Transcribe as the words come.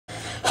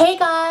Hey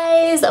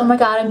guys! Oh my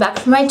god, I'm back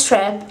from my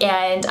trip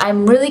and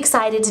I'm really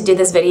excited to do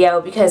this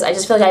video because I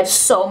just feel like I have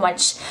so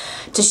much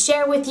to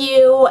share with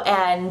you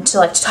and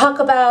to talk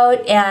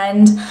about,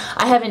 and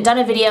I haven't done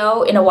a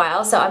video in a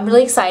while, so I'm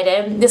really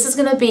excited. This is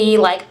gonna be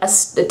like a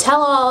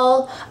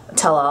tell-all, I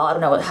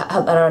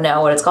don't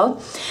know what it's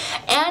called.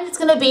 And it's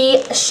gonna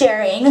be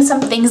sharing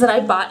some things that I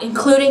bought,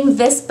 including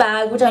this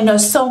bag, which I know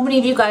so many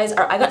of you guys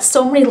I got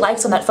so many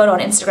likes on that photo on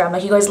Instagram,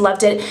 like you guys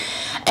loved it,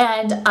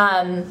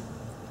 and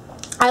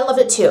I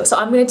loved it too. So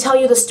I'm going to tell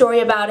you the story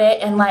about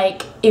it, and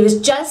like it was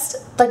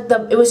just like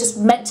it was just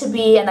meant to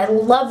be, and I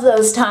love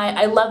those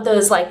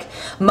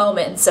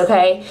moments,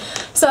 okay?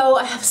 So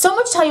I have so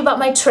much to tell you about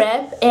my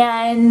trip,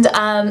 and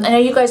I know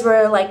you guys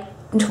were like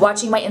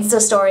watching my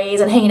Insta stories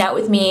and hanging out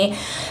with me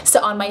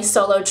on my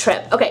solo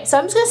trip. Okay, so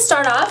I'm just going to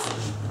start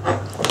off.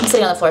 I'm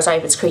sitting on the floor, sorry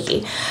if it's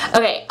creaky.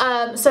 Okay,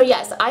 so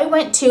yes, I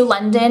went to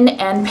London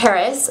and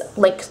Paris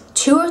like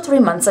 2 or 3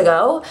 months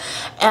ago,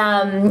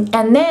 and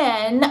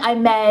then I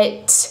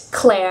met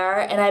Claire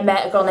and I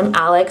met a girl named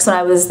Alex when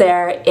I was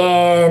there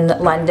in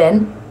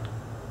London.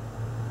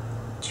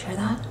 Did you hear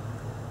that?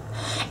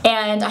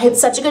 And I had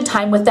such a good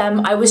time with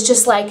them. I was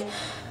just like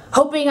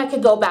hoping I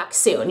could go back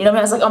soon. You know what I mean?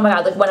 I was like, oh my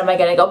god, like when am I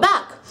gonna go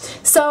back?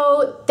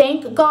 So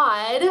thank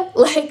God,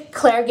 like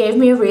Claire gave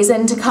me a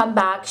reason to come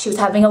back. She was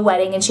having a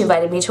wedding and she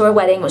invited me to her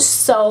wedding. It was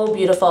so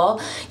beautiful.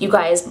 You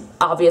guys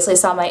obviously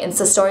saw my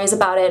Insta stories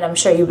about it. I'm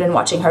sure you've been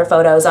watching her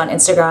photos on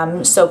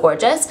Instagram. So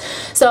gorgeous.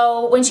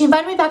 So when she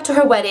invited me back to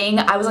her wedding,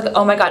 I was like,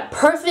 oh my god,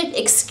 perfect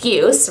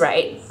excuse,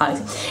 right?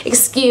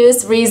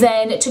 Excuse,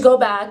 reason to go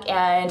back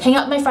and hang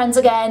out with my friends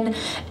again.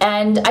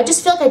 And I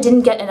just feel like I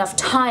didn't get enough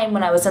time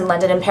when I was in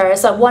London and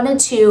Paris. So I wanted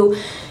to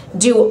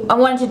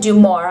do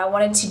more. I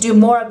wanted to do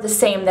more of the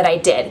same that I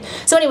did.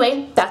 So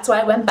anyway, that's why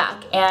I went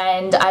back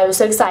and I was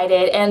so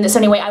excited. And so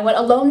anyway, I went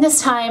alone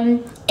this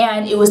time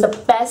and it was the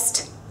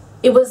best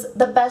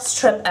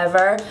trip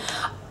ever.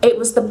 It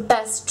was the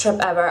best trip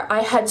ever.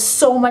 I had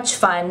so much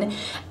fun.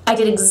 I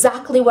did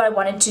exactly what I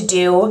wanted to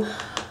do.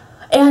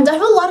 And I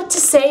have a lot to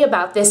say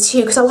about this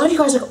too, because a lot of you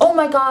guys are like, oh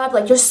my god,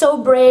 like you're so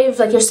brave,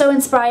 like you're so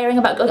inspiring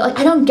about going, like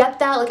I don't get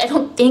that, like I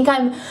don't think I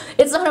don't think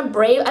it's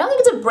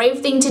a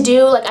brave thing to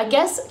do. Like I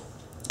guess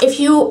if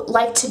you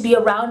like to be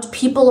around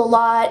people a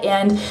lot,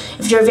 and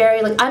if you're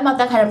very, like I'm not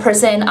that kind of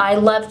person. I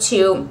love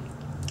to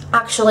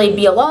actually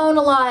be alone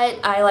a lot.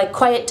 I like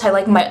quiet, I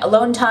like my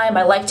alone time,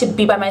 I like to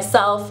be by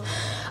myself.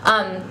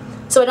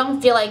 So I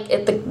don't feel like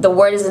the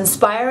word is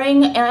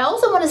inspiring. And I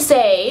also want to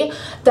say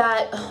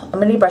that I'm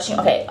gonna be brushing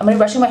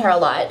my hair a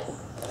lot,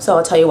 so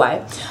I'll tell you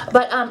why.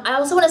 But I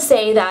also want to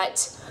say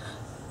that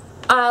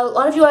a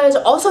lot of you guys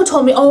also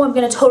told me, oh, I'm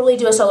gonna totally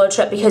do a solo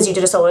trip because you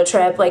did a solo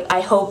trip. Like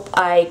I hope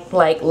I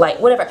like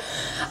whatever.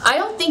 I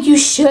don't think you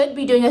should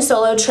be doing a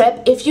solo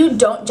trip if you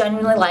don't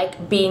genuinely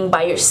like being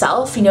by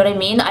yourself. You know what I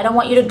mean? I don't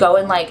want you to go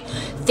and like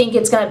think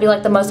it's gonna be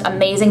like the most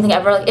amazing thing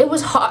ever. Like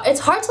it's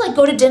hard to like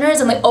go to dinners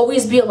and like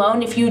always be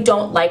alone if you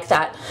don't like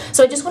that.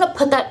 So I just want to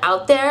put that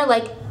out there.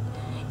 Like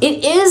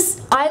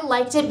I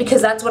liked it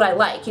because that's what I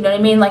like. You know what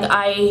I mean?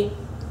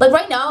 Like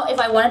right now, if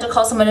I wanted to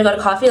call someone to go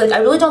to coffee, like I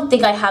really don't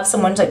think I have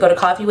someone to go to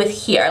coffee with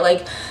here.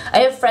 Like I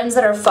have friends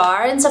that are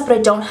far and stuff, but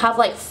I don't have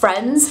like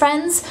friends,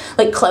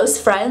 like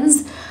close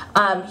friends,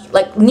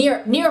 like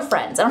near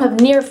friends. I don't have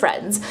near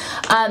friends.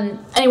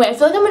 Anyway, I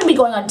feel like I'm gonna be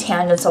going on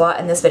tangents a lot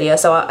in this video,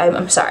 so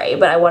I'm sorry,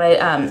 but I want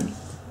to,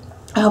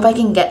 I hope I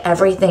can get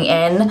everything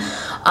in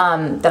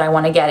that I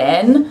want to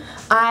get in.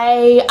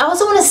 I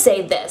also want to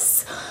say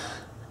this,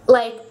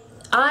 like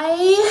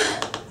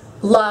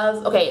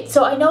okay,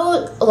 so I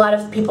know a lot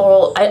of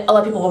people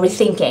will be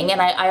thinking,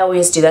 and I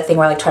always do that thing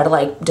where I like try to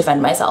like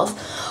defend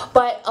myself,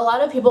 but a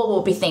lot of people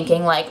will be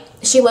thinking like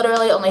she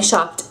literally only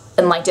shopped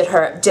and like did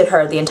her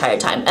the entire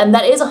time, and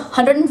that is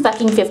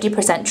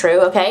 150% true.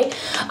 Okay,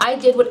 I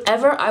did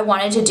whatever I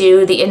wanted to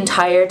do the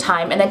entire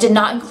time, and that did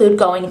not include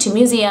going to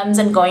museums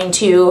and going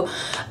to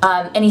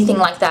anything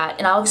like that,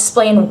 and I'll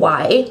explain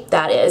why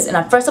that is.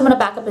 And first I'm going to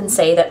back up and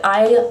say that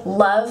I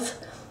love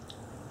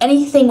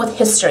anything with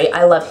history.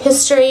 I love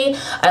history,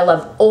 I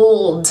love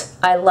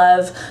I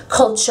love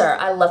culture,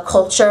 I love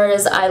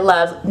cultures, I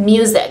love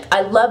music,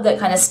 I love that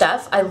kind of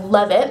stuff, I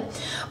love it.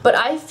 But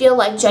I feel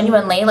like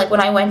genuinely, like when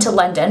I went to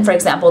London, for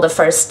example,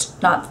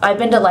 I've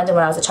been to London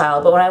when I was a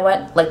child, but when I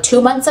went like 2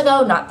 months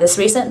ago, not this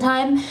recent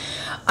time,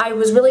 I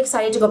was really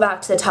excited to go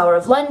back to the Tower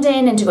of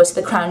London and to go see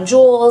the Crown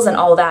Jewels and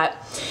all that.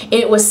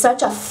 It was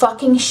such a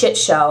fucking shit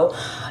show.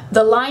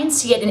 The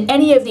lines to get in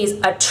any of these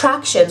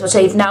attractions, which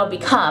they've now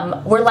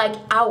become, were like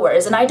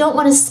hours, and I don't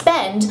want to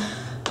spend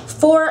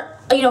 4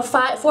 or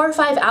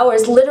 5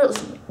 hours, literally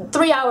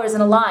 3 hours in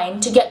a line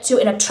to get to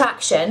an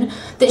attraction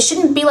that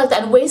shouldn't be like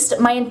that, and waste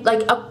my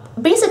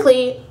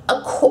basically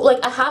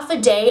a half a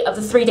day of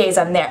the 3 days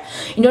I'm there.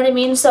 You know what I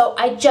mean? So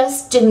I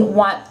just didn't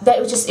want that.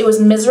 It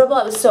was miserable.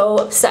 I was so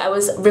upset. I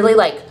was really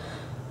like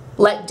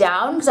let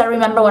down, because I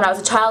remember when I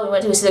was a child, we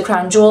went to go see the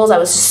Crown Jewels. I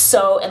was just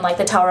so, and like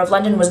the Tower of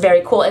London was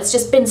very cool. It's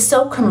just been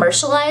so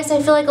commercialized,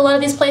 I feel like, a lot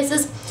of these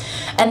places.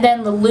 And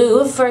then the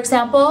Louvre, for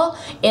example,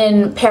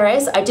 in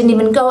Paris, I didn't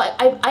even go.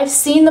 I've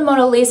seen the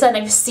Mona Lisa and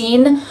I've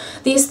seen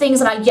these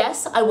things, and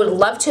yes, I would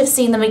love to have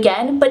seen them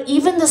again, but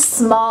even the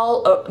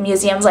small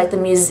museums like the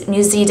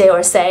Musée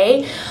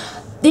d'Orsay,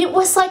 it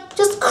was like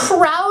just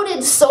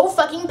crowded, so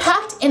fucking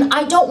packed, and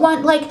I don't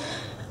want, like,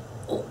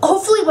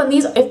 hopefully when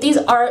if these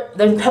are,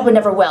 they probably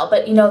never will,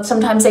 but you know,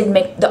 sometimes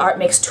the art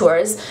makes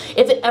tours.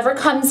 If it ever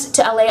comes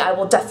to LA, I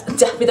will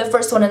definitely be the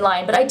first one in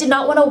line, but I did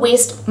not want to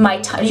waste my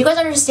time. You guys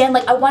understand?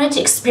 Like, I wanted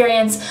to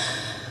experience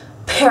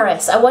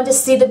Paris. I wanted to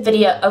see the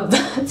video of,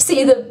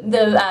 see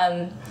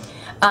the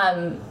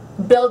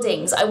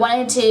buildings. I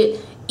wanted to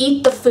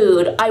eat the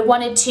food. I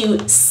wanted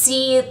to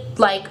see,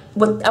 like,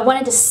 I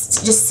wanted to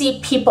just see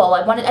people.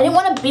 I didn't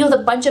want to be with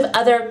a bunch of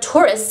other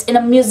tourists in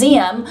a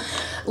museum,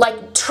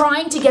 like,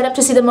 trying to get up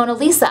to see the Mona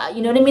Lisa.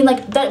 You know what I mean?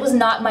 Like, that was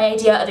not my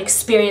idea of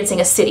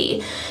experiencing a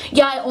city.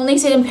 Yeah, I only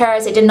stayed in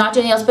Paris. I did not do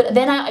anything else, but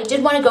then I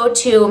did want to go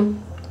to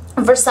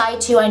Versailles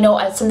too. I know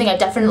it's something I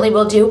definitely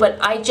will do, but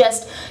I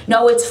just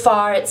know it's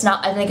far. It's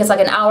not, I think it's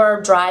like an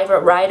hour drive or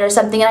ride or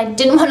something, and I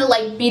didn't want to,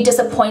 like, be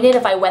disappointed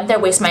if I went there,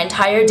 waste my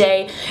entire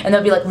day, and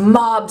there'll be like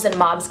mobs and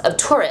mobs of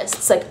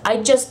tourists. Like,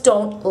 I just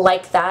don't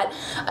like that.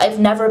 I've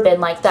never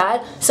been like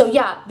that. So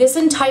yeah, this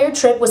entire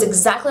trip was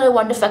exactly what I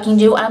wanted to fucking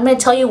do, and I'm gonna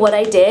tell you what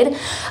I did.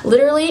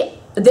 Literally,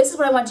 this is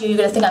what I want to do. You're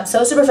gonna think I'm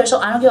so superficial.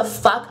 I don't give a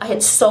fuck. I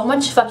had so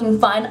much fucking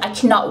fun. I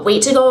cannot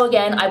wait to go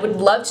again. I would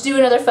love to do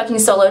another fucking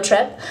solo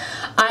trip.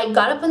 I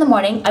got up in the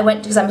morning. I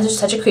went, because I'm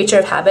such a creature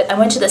of habit, I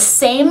went to the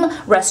same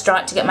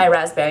restaurant to get my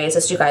raspberries,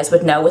 as you guys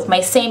would know, with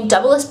my same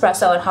double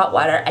espresso and hot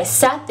water. I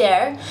sat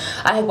there.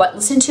 I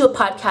listened to a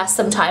podcast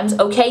sometimes.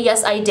 Okay,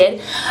 yes, I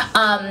did.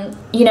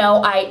 You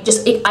know, I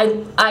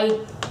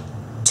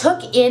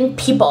took in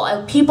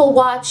people. People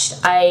watched.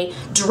 I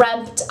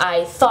dreamt.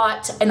 I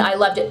thought, and I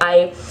loved it.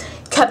 I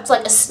kept,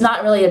 like,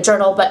 not really a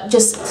journal, but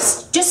just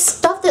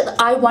stuff that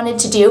I wanted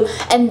to do.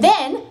 And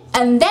then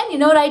you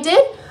know what I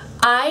did?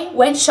 I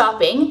went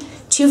shopping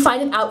to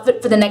find an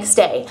outfit for the next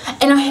day,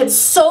 and I had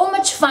so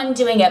much fun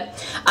doing it.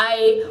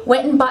 I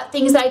went and bought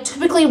things that I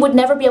typically would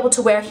never be able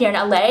to wear here in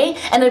LA,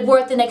 and I wore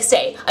it the next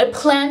day. I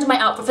planned my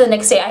outfit for the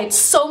next day. I had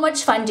so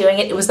much fun doing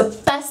it. It was the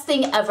best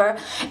thing ever,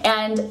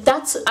 and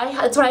that's what I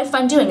had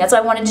fun doing. That's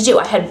what I wanted to do.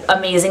 I had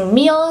amazing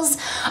meals.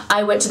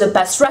 I went to the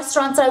best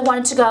restaurants that I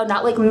wanted to go,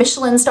 not like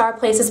Michelin star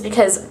places,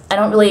 because I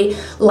don't really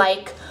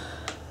like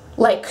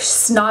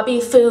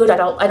snobby food.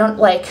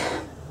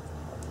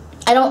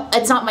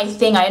 It's not my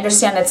thing. I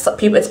understand it's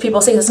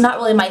people's thing. It's not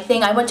really my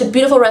thing. I went to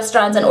beautiful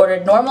restaurants and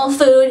ordered normal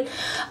food,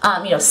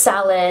 you know,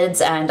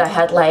 salads, and I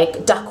had,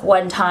 like, duck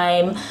one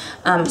time.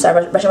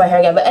 Sorry, I'm brushing my hair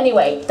again. But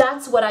anyway,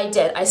 that's what I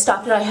did. I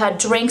stopped and I had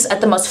drinks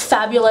at the most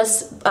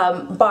fabulous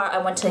bar. I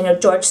went to, you know,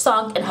 George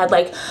Sonk and had,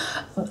 like,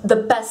 the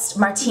best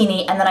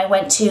martini, and then I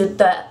went to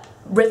the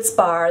Ritz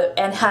bar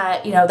and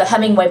had, you know, the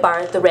Hemingway bar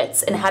at the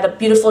Ritz, and had a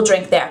beautiful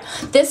drink there.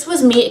 This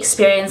was me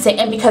experiencing,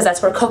 and because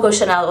that's where Coco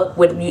Chanel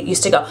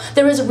used to go.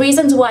 There was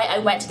reasons why I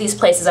went to these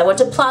places. I went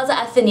to Plaza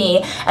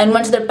Athénée and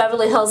went to their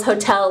Beverly Hills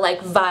Hotel,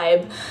 like,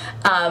 vibe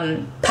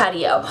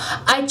patio.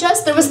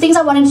 There was things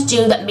I wanted to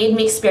do that made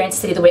me experience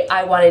the city the way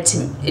I wanted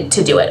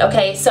to do it.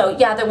 Okay, so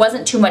yeah, there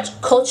wasn't too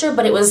much culture,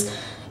 but it was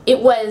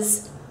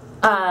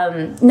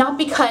not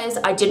because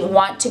I didn't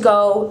want to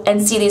go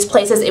and see these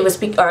places,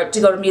 or to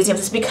go to museums.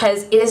 It's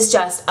because it is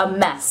just a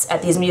mess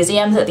at these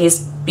museums, at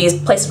these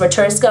places where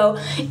tourists go.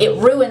 It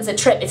ruins the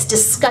trip. It's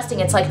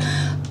disgusting. It's like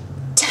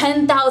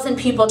 10,000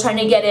 people trying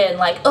to get in.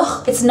 Like,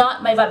 ugh, it's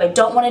not my vibe. I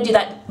don't want to do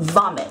that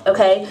vomit,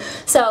 okay?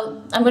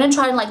 So I'm going to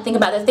try and, like, think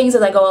about the things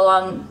as I go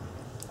along.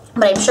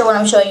 But I'm sure when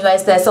I'm showing you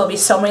guys this, there'll be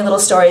so many little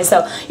stories.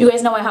 So you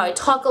guys know how I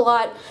talk a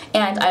lot,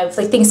 and I have,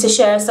 like, things to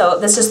share. So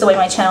that's just the way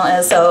my channel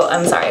is. So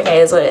I'm sorry. Okay,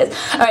 it is what it is.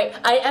 All right,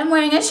 I am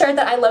wearing a shirt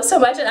that I love so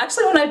much. And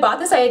actually, when I bought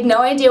this, I had no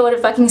idea what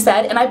it fucking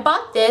said. And I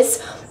bought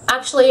this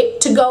actually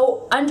to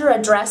go under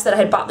a dress that I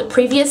had bought the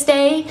previous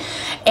day.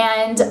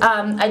 And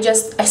I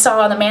saw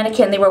on the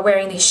mannequin they were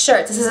wearing these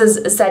shirts. This is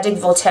a Zadig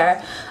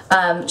Voltaire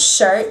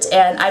shirt,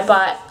 and I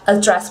bought a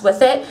dress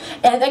with it,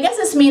 and I guess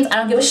this means I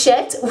don't give a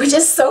shit, which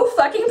is so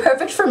fucking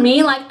perfect for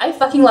me. Like, I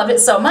fucking love it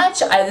so much.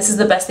 This is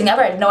the best thing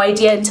ever. I had no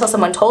idea until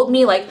someone told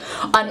me, like,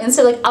 on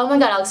Insta, like, oh my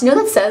god, Alex, you know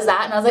that says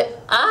that? And I was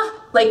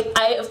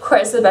like, of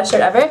course, the best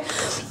shirt ever.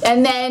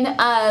 And then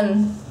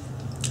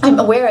I'm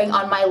wearing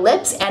on my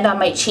lips and on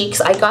my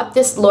cheeks, I got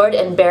this Lord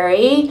 &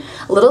 Berry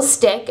little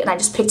stick, and I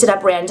just picked it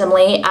up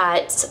randomly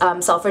at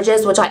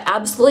Selfridges, which I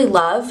absolutely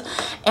love.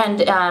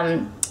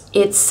 And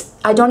it's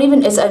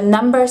a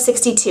number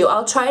 62.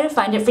 I'll try to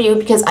find it for you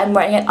because I'm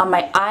wearing it on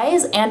my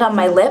eyes and on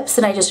my lips,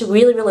 and I just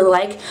really, really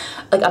like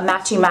a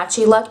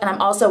matchy look. And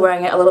I'm also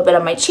wearing it a little bit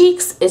on my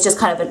cheeks. It's just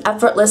kind of an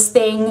effortless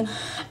thing.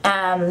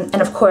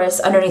 And of course,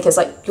 underneath is,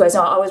 like, you guys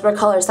know I always wear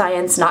color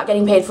science, not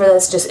getting paid for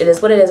this, just it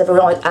is what it is.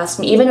 Everyone always asks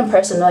me, even in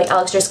person, like,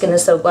 Alex, your skin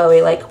is so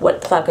glowy, like,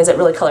 what the fuck, is it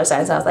really color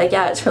science? And I was like,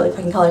 yeah, it's really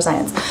fucking color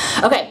science.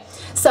 Okay,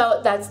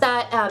 So that's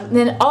that.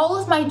 Then all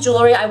of my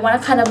jewelry, I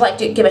want to kind of like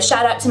give a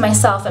shout out to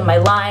myself and my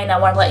line. I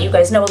want to let you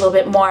guys know a little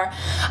bit more.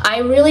 I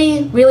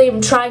really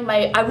am trying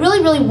I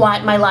really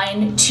want my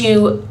line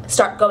to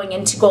start going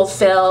into gold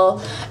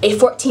fill, a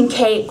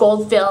 14K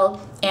gold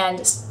fill,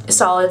 and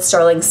solid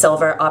sterling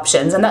silver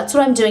options. And that's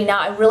what I'm doing now.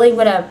 I really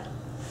want to,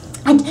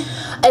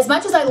 as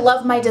much as I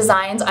love my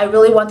designs, I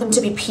really want them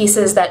to be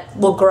pieces that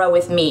will grow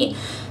with me.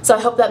 So I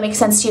hope that makes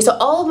sense to you. So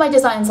all of my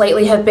designs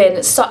lately have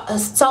been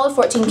solid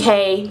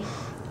 14K,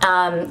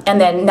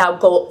 and then now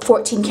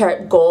 14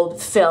 karat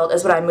gold filled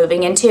is what I'm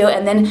moving into.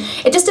 And then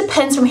it just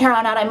depends from here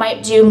on out. I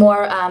might do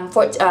more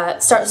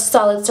solid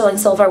sterling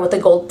silver with the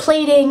gold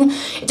plating.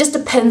 It just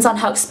depends on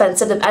how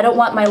expensive. I don't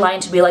want my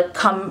line to be like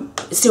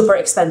super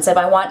expensive.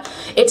 I want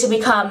it to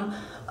become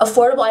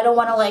affordable. I don't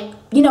want to like,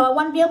 you know, I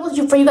want to be able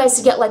to, for you guys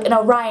to get like an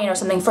Orion or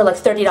something for like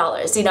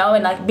 $30, you know,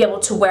 and like be able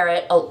to wear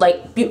it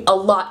like a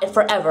lot and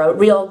forever,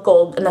 real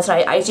gold. And that's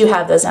what I do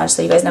have those now, just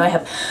so you guys know. I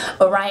have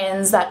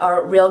Orions that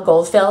are real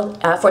gold filled,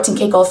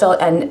 14K gold filled,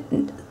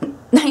 and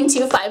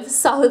 925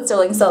 solid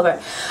sterling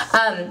silver.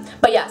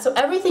 But yeah, so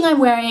everything I'm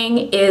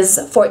wearing is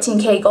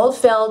 14K gold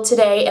filled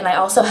today, and I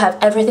also have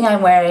everything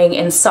I'm wearing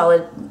in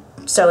solid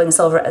sterling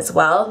silver as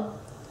well.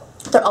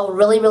 They're all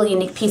really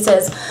unique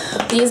pieces.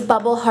 These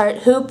bubble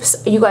heart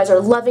hoops, you guys are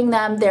loving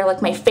them. They're like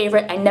my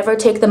favorite. I never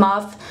take them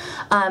off,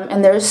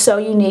 and they're so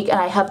unique. And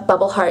I have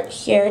bubble heart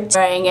here,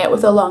 wearing it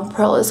with a long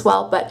pearl as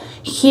well, but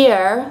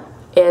here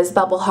is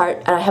bubble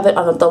heart, and I have it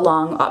on the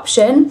long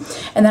option.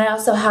 And then I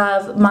also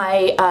have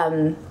my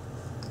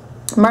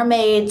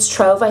Mermaid's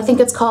Trove, I think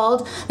it's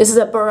called. This is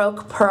a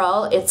Baroque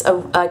pearl. It's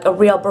a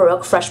real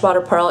Baroque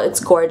freshwater pearl.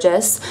 It's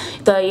gorgeous.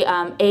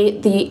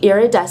 The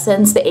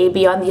iridescence, the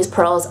AB on these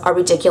pearls are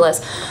ridiculous.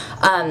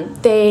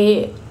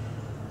 They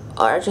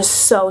are just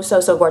so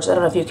gorgeous. I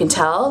don't know if you can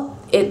tell.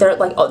 They're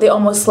like, they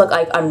almost look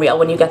like unreal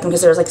when you get them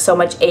because there's like so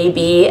much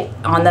AB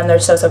on them. They're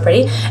so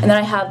pretty. And then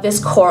I have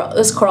this coral.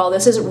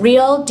 This is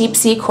real deep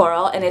sea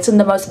coral, and it's in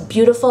the most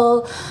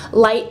beautiful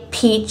light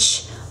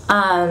peach.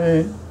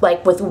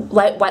 Like with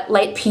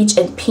light peach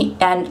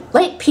and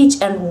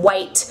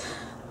white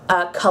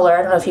color.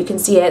 I don't know if you can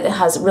see it. It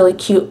has really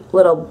cute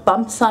little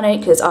bumps on it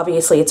because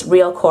obviously it's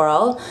real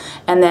coral.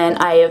 And then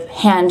I have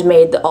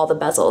handmade all the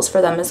bezels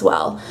for them as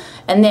well.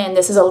 And then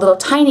this is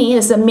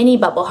this is a mini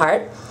bubble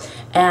heart.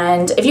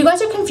 And if you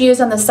guys are confused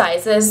on the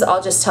sizes,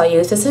 I'll just tell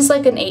you, this is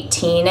like an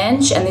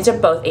 18-inch, and these are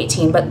both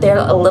 18, but they're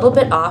a little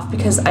bit off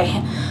because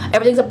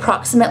everything's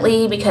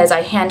approximately, because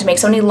I hand make.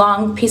 So many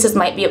long pieces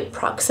might be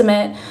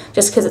approximate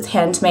just because it's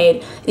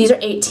handmade. These are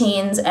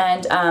 18s,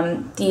 and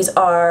these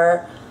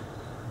are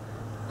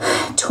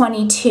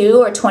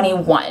 22 or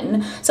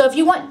 21. So if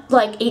you want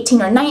like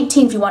 18 or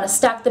 19, if you want to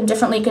stack them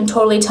differently, you can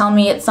totally tell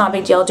me. It's not a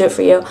big deal. I'll do it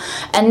for you.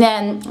 And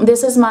then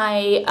this is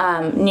my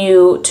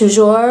new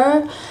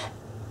Toujours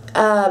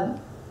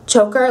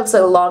choker. It's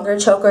a longer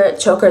choker.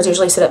 Chokers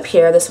usually sit up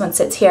here. This one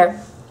sits here,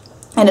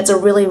 and it's a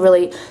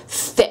really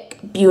thick,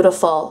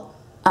 beautiful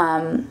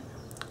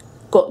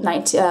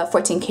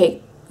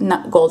 14K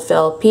gold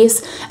fill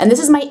piece. And this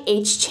is my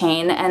H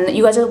chain, and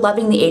you guys are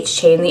loving the H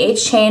chain. The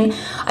H chain,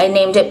 I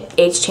named it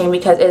H chain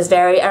because it is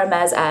very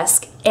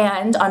Hermes-esque,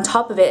 and on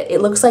top of it,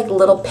 it looks like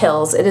little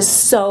pills. It is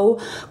so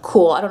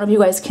cool. I don't know if you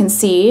guys can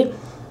see.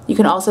 You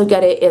can also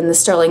get it in the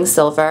sterling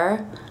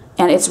silver.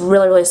 And it's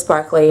really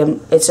sparkly,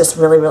 and it's just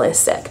really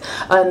sick.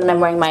 And then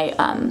I'm wearing my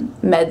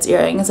Meds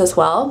earrings as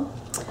well.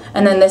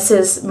 And then this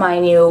is my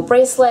new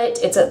bracelet.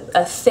 It's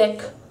a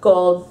thick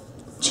gold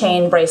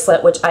chain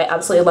bracelet, which I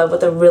absolutely love,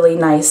 with a really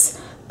nice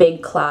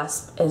big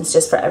clasp, and it's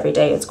just for every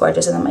day. It's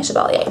gorgeous. And then my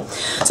Chevalier.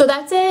 So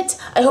that's it.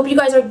 I hope you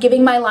guys are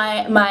giving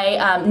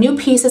my new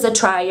pieces a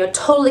try. You're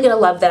totally gonna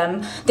love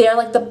them. They are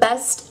like the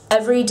best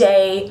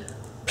everyday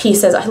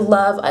pieces. I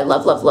love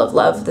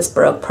this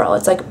Baroque pearl.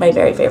 It's like my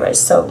very favorite. It's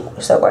so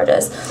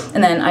gorgeous.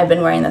 And then I've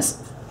been wearing this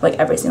like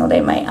every single day.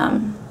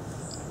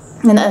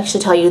 And I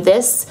should tell you,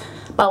 this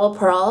bubble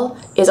pearl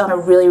is on a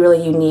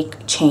really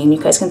unique chain.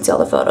 You guys can see all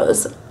the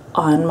photos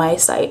on my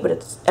site,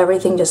 but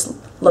everything just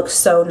looks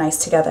so nice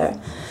together.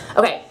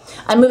 Okay,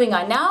 I'm moving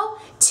on now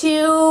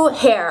to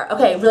hair.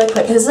 Okay, really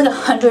quick, because this is like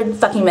 100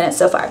 fucking minutes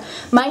so far.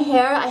 My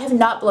hair, I have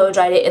not blow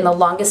dried it in the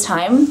longest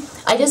time.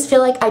 I just feel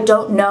like I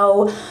don't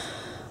know.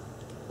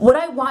 What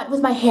I want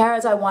with my hair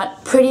is I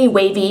want pretty,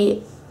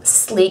 wavy,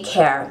 sleek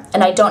hair,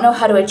 and I don't know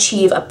how to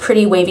achieve a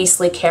pretty, wavy,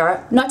 sleek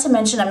hair. Not to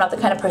mention, I'm not the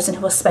kind of person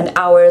who will spend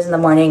hours in the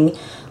morning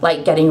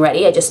like getting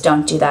ready. I just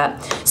don't do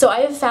that. So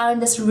I have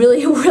found this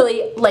really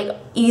like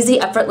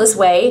easy, effortless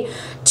way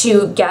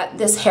to get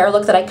this hair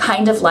look that I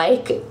kind of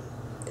like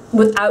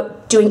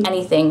without doing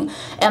anything.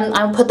 And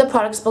I'll put the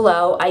products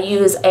below. I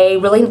use a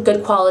really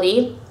good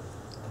quality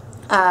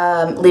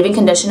leave-in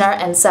conditioner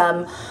and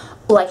some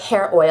like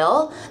hair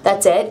oil.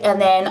 That's it.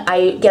 And then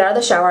I get out of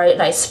the shower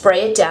and I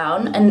spray it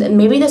down, and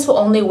maybe this will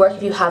only work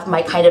if you have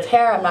my kind of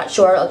hair. I'm not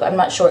sure. Like, I'm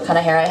not sure what kind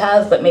of hair I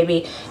have, but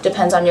maybe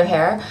depends on your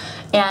hair.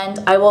 And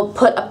I will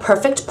put a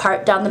perfect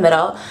part down the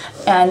middle,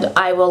 and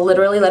I will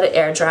literally let it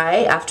air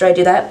dry after I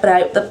do that.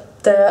 But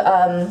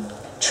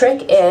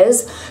trick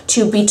is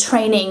to be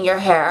training your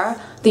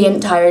hair the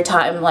entire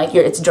time like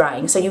it's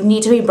drying. So you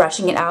need to be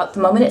brushing it out. The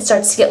moment it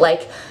starts to get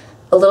like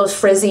a little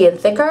frizzy and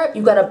thicker,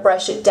 you gotta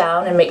brush it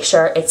down and make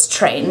sure it's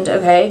trained,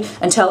 okay?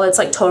 Until it's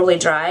like totally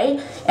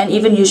dry. And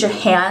even use your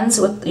hands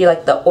with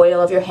like the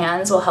oil of your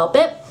hands will help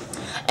it.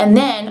 And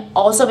then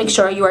also make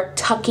sure you are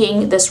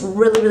tucking this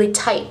really, really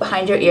tight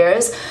behind your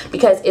ears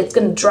because it's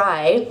gonna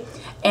dry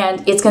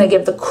and it's gonna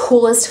give the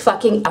coolest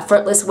fucking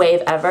effortless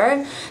wave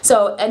ever.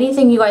 So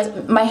anything you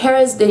guys, my hair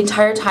is the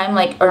entire time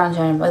like around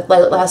time, like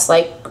last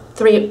like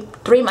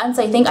three months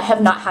I think I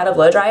have not had a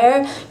blow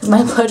dryer because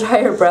my blow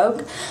dryer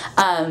broke.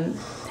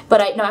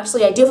 But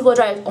actually I do have a blow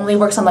dryer. It only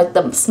works on like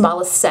the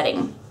smallest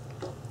setting.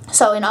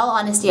 So in all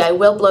honesty, I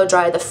will blow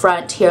dry the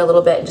front here a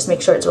little bit and just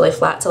make sure it's really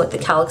flat so like the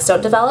cowlicks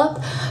don't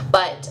develop.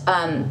 But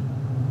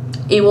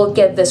it will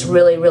give this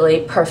really,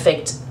 really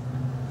perfect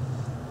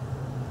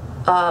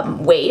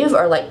wave,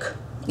 or like,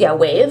 yeah,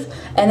 wave.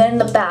 And then in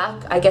the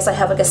back, I guess I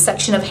have like a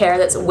section of hair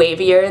that's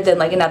wavier than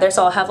like another.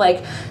 So I'll have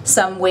like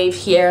some wave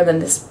here, then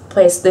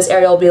this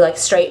area will be like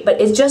straight,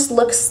 but it just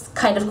looks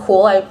kind of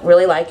cool. I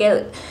really like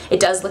it. It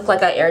does look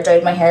like I air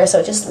dried my hair, so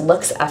it just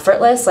looks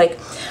effortless. Like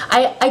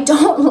I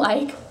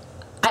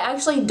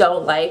actually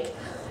don't like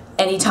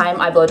anytime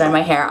I blow dry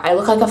my hair. I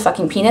look like a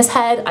fucking penis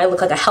head. I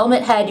look like a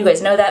helmet head. You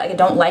guys know that. I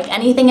don't like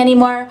anything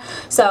anymore.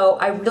 So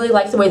I really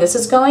like the way this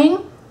is going,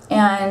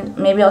 and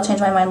maybe I'll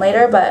change my mind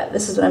later, but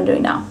this is what I'm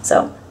doing now.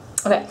 So,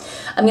 okay.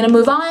 I'm gonna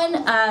move on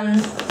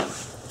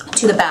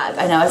to the bag.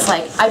 I know, it's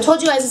like, I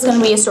told you guys it's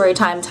gonna be a story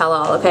time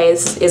tell-all, okay?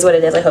 This is what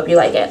it is. I hope you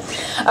like it.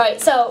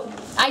 Alright, so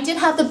I did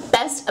have the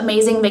best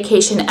amazing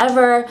vacation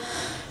ever.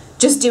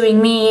 Just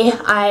doing me.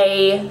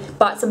 I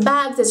bought some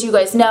bags, as you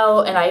guys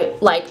know, and I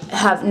like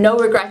have no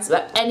regrets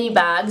about any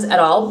bags at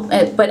all.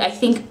 But I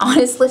think,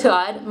 honestly to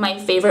God, my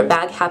favorite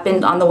bag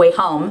happened on the way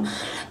home.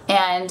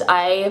 And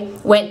I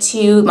went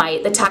to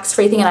the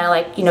tax-free thing, and I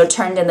like, you know,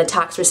 turned in the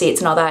tax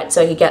receipts and all that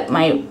so I could get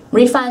my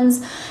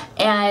refunds.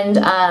 And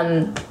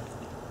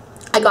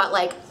I got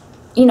like,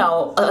 you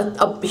know,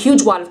 a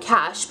huge wad of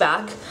cash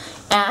back.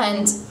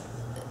 And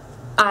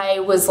I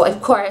was like,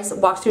 of course,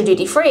 walked through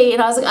duty free,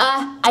 and I was like,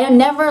 I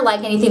never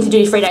like anything through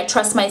duty free. And I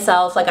trust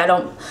myself. Like I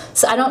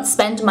don't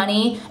spend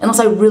money unless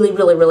I really,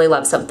 really, really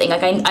love something.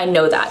 Like I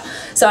know that.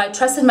 So I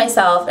trusted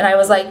myself, and I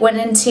was like, went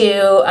into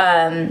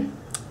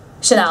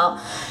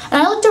Chanel,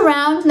 and I looked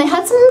around, and they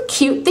had some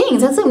cute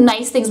things, they had some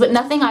nice things, but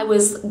nothing I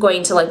was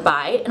going to like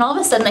buy. And all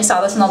of a sudden, I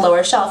saw this on the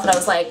lower shelf, and I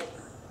was like,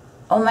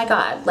 oh my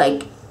god,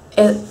 like.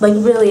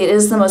 Really, it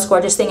is the most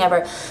gorgeous thing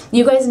ever.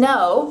 You guys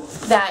know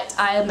that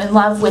I am in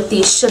love with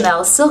these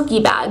Chanel silky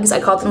bags. I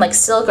call them like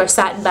silk or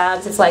satin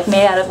bags. It's like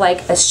made out of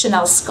like a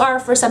Chanel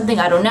scarf or something.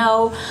 I don't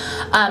know.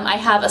 I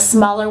have a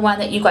smaller one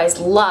that you guys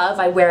love.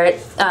 I wear it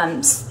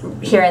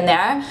here and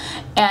there.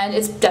 And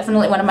it's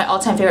definitely one of my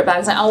all-time favorite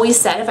bags. I always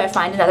said if I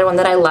find another one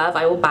that I love,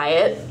 I will buy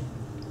it.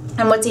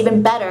 And what's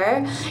even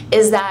better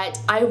is that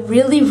I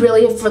really,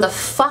 really, for the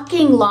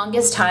fucking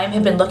longest time,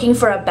 have been looking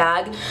for a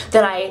bag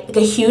that like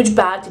a huge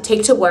bag to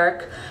take to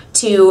work.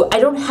 I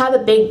don't have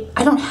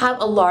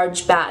a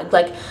large bag.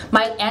 Like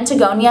my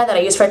Antigonia that I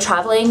use for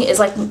traveling is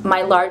like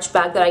my large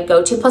bag that I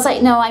go to. Plus I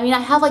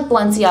have like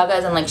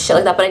Balenciagas and like shit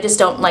like that, but I just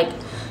don't like,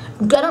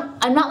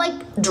 I'm not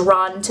like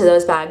drawn to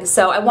those bags.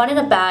 So I wanted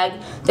a bag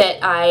that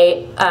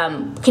I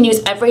can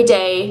use every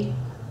day.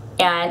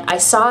 And I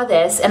saw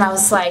this, and I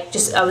was like,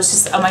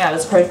 oh my god, it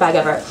was the perfect bag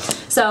ever.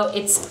 So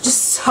it's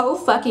just so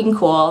fucking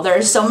cool. There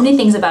are so many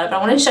things about it, but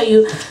I want to show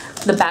you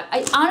the bag.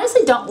 I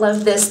honestly don't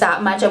love this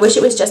that much. I wish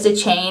it was just a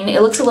chain.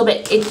 It looks a little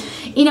bit,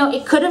 you know,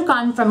 it could have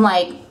gone from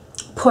like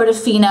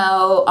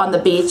Portofino on the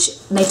beach,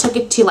 and they took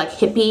it to like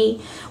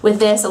hippie with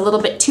this, a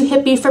little bit too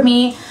hippie for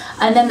me.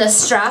 And then the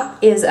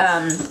strap is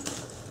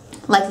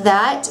like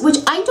that, which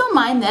I don't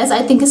mind this.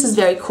 I think this is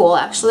very cool,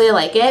 actually. I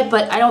like it,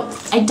 but I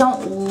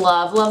don't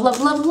love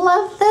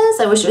this.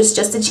 I wish it was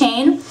just a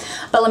chain.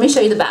 But let me show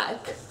you the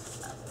back.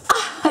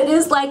 It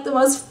is like the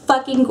most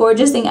fucking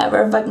gorgeous thing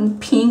ever. Fucking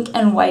pink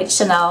and white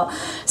Chanel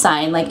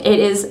sign. Like, it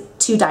is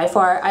to die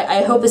for.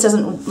 I hope this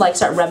doesn't like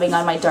start rubbing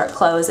on my dark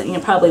clothes. You know,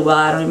 probably will,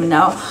 I don't even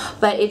know.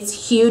 But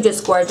it's huge,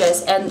 it's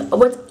gorgeous. And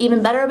what's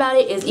even better about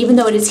it is even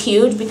though it is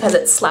huge, because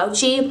it's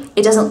slouchy,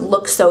 it doesn't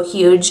look so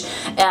huge.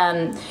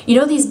 You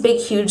know these big,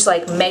 huge,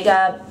 like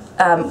mega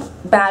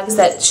bags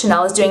that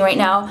Chanel is doing right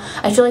now?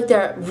 I feel like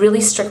they're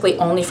really strictly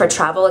only for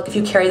travel. Like if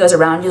you carry those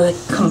around, you're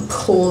like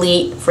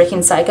complete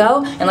freaking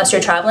psycho, unless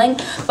you're traveling.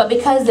 But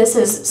because this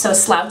is so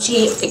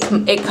slouchy,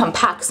 it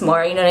compacts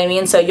more, you know what I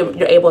mean? So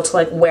you're able to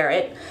like wear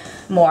it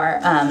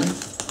more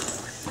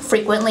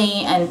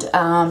frequently and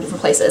different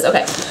places.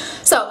 Okay,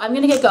 so I'm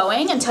gonna get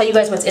going and tell you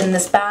guys what's in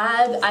this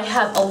bag. I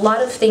have a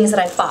lot of things that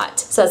I bought,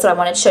 so that's what I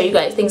wanted to show you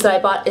guys. Things that I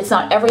bought. It's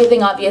not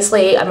everything,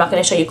 obviously. I'm not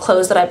gonna show you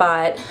clothes that I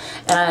bought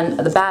and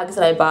the bags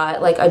that I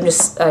bought. Like I'm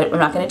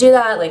not gonna do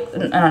that. Like I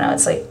don't know.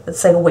 It's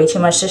like way too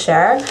much to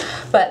share.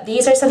 But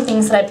these are some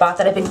things that I bought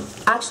that I've been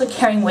actually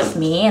carrying with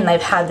me, and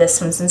I've had this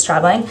since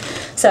traveling.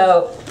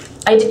 So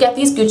I did get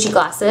these Gucci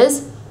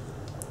glasses.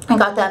 I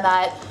got them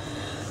at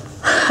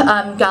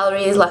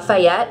Galeries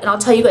Lafayette, and I'll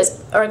tell you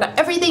guys, or I got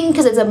everything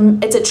because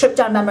it's a trip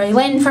down memory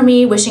lane for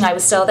me, wishing I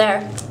was still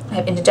there. I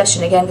have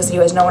indigestion again because you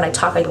guys know when I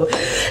talk I go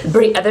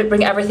bring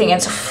everything in.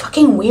 It's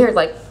fucking weird,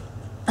 like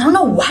I don't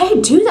know why I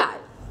do that.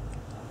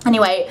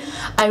 Anyway,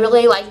 I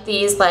really like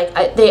these. Like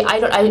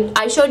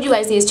I showed you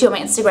guys these too on my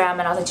Instagram,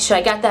 and I was like, should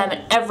I get them?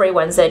 And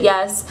everyone said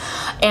yes.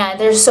 And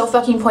they're so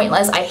fucking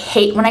pointless. I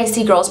hate when I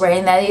see girls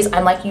wearing these.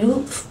 I'm like,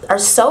 you are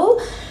so,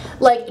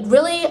 like,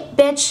 really,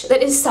 bitch,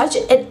 that is such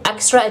an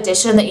extra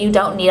addition that you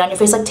don't need on your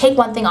face. Like, take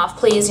one thing off,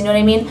 please, you know what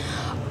I mean?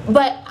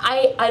 But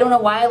I don't know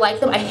why I like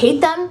them. I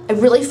hate them. I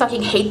really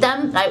fucking hate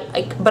them.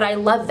 But I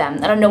love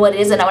them. I don't know what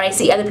it is, and when I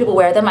see other people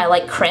wear them, I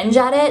like cringe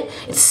at it.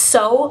 It's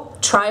so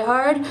try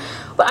hard.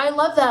 But I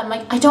love them.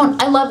 Like, I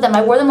love them.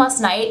 I wore them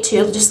last night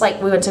too. Just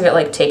like we went to get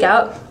like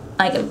takeout.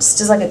 Like it's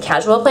just like a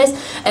casual place,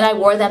 and I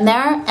wore them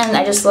there, and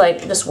I just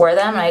wore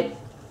them, and I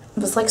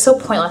was like so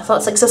pointless. I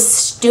felt like so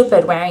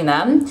stupid wearing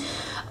them.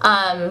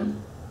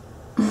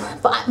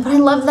 But I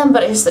love them,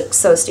 but it's like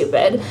so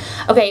stupid.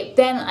 Okay,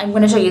 then I'm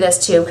going to show you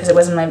this too because it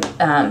was in my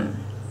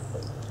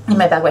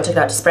bag when I took it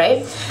out to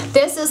spray.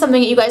 This is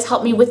something that you guys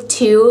helped me with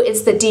too.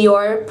 It's the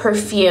Dior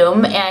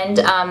perfume, and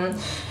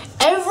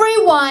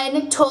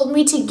everyone told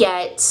me to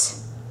get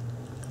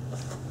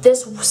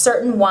this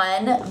certain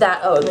one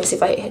that, oh, let me see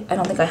if I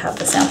don't think I have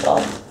the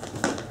sample,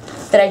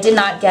 that I did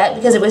not get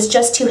because it was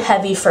just too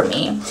heavy for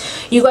me.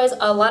 You guys,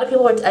 a lot of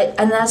people were,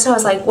 and that's how I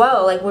was like,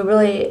 whoa, like we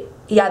really,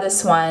 yeah,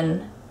 this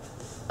one.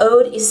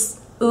 Oud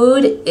Isan,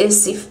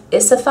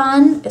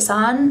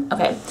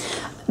 okay,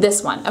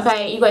 this one,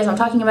 okay, you guys know what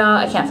I'm talking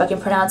about. I can't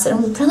fucking pronounce it. I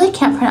really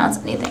can't pronounce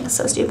anything, it's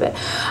so stupid.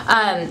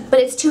 But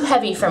it's too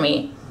heavy for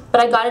me. But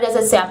I got it as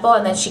a sample,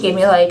 and then she gave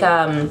me like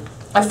a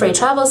free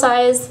travel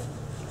size.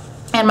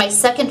 And my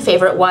second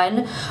favorite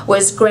one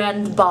was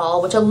Grand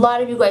Ball, which a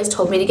lot of you guys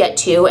told me to get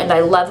too, and I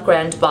love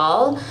Grand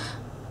Ball.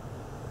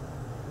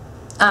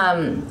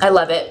 I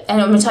love it, and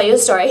I'm gonna tell you a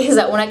story. Is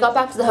that when I got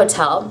back to the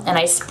hotel and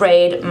I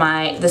sprayed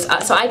my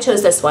so I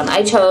chose this one.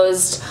 I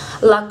chose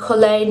La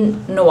Colle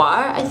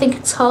Noir, I think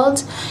it's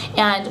called.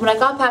 And when I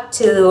got back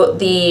to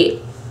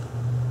the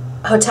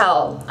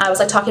hotel, I was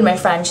like talking to my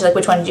friend. She's like,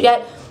 "Which one did you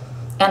get?"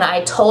 And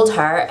I told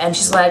her, and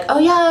she's like, "Oh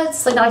yeah,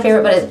 it's like not my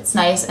favorite, but it's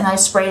nice." And I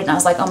sprayed it, and I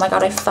was like, "Oh my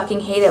god, I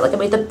fucking hate it! Like I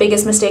made the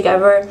biggest mistake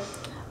ever.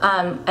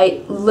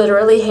 I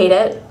literally hate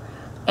it."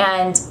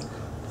 And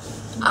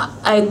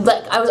I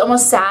was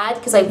almost sad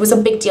because it was a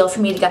big deal for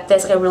me to get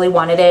this. Like I really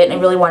wanted it, and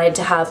I really wanted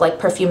to have like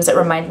perfumes that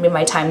reminded me of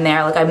my time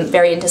there. Like I'm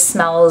very into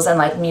smells and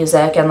like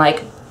music and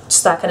like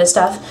just that kind of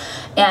stuff.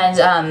 And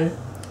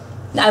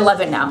I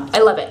love it now. I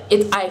love it.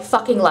 I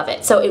fucking love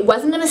it. So it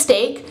wasn't a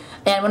mistake.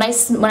 And when I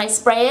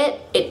spray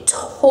it, it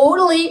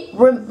totally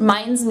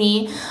reminds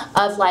me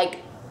of like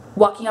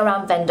walking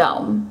around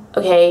Vendôme,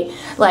 okay?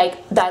 Like,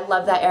 I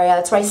love that area.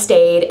 That's where I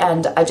stayed,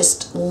 and I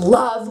just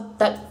love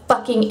that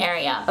fucking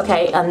area,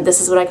 okay? This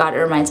is what I got. It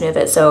reminds me of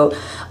it. So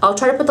I'll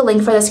try to put the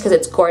link for this because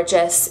it's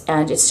gorgeous,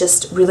 and it's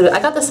just really,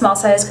 I got the small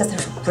size because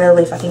they're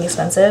really fucking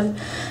expensive.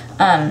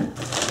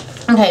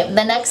 Okay,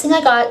 the next thing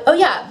I got, oh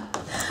yeah,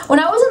 when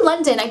I was in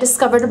London, I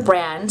discovered a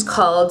brand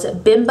called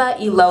Bimba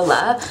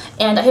Ilola,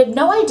 and I had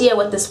no idea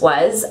what this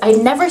was. I'd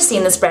never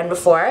seen this brand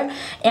before,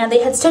 and they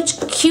had such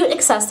cute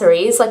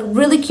accessories, like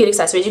really cute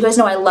accessories. You guys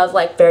know I love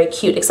like very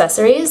cute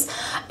accessories,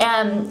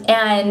 and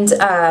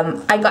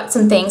I got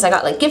some things. I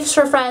got like gifts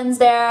for friends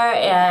there,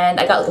 and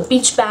I got like a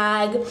beach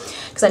bag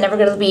because I never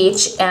go to the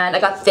beach, and I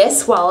got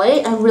this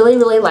wallet. I really,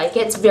 really like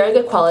it. It's very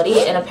good quality,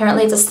 and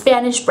apparently it's a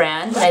Spanish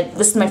brand.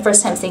 This is my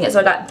first time seeing it, so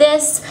I got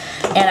this,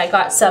 and I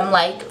got some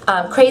like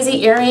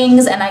crazy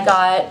earrings, and I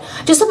got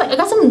just some, I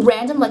got some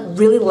random like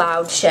really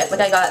loud shit. Like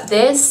I got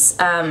this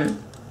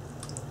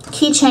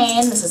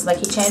keychain. This is my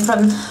keychain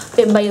from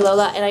Bimba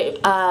Ilola, and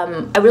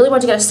I really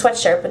wanted to get a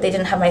sweatshirt, but they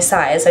didn't have my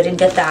size, so I didn't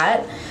get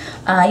that.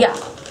 Yeah,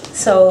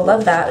 so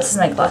love that. This is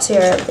my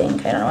Glossier, I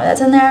think. I don't know why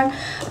that's in there.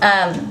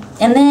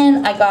 And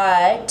then I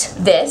got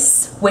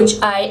this,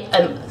 which I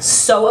am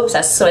so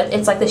obsessed with.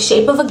 It's like the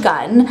shape of a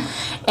gun,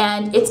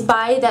 and it's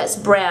by this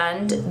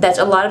brand that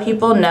a lot of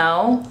people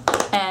know,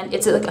 and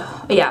it's like,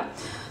 yeah,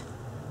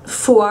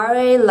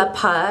 Foire La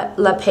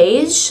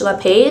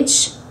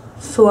Page.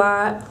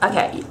 Foire,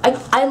 okay,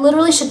 I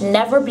literally should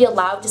never be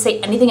allowed to say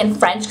anything in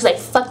French because I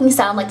fucking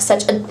sound like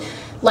such a,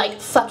 like,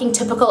 fucking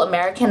typical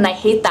American, and I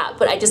hate that,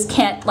 but I just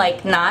can't,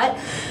 like, not.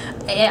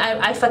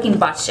 I fucking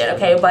botched it,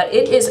 okay, but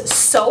it is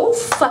so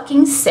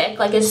fucking sick.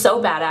 Like, it's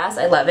so badass.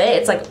 I love it.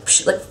 It's like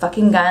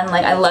fucking gun.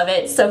 Like, I love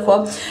it. It's so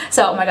cool.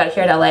 So, oh my god,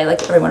 here in LA,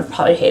 like, everyone would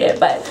probably hate it,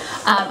 but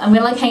I'm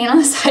gonna like hang it on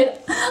the side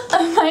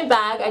of my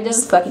bag. I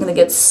just fucking think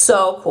it's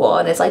so cool,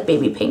 and it's like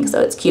baby pink, so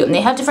it's cute. And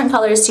they have different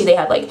colors too. They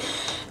have like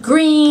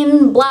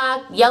green,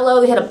 black, yellow.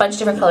 They had a bunch of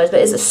different colors,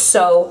 but it's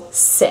so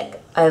sick.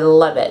 I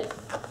love it.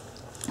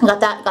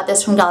 Got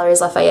this from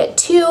Galeries Lafayette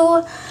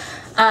too.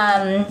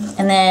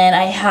 And then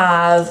I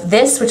have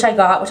this, which I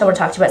got, which I want to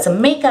talk to you about,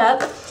 some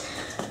makeup.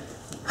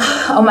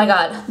 Oh my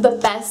god, the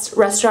best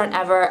restaurant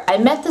ever. I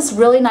met this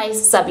really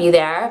nice subby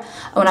there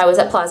when I was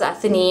at Plaza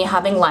Athene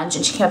having lunch,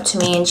 and she came up to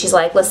me and she's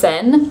like,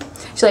 listen,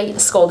 she like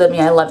scolded me.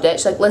 I loved it.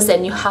 She's like,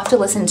 listen, you have to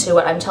listen to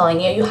what I'm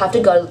telling you. You have to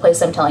go to the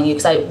place I'm telling you,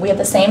 because we have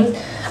the same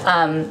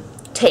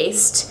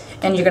taste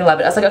and you're gonna love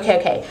it. I was like,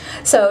 okay.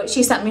 So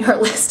she sent me her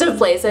list of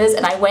places,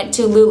 and I went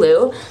to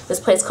Lulu, this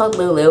place called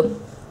Lulu,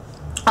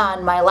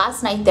 on my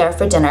last night there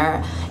for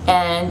dinner,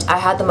 and I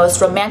had the most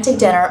romantic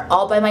dinner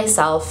all by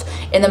myself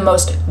in the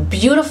most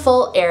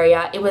beautiful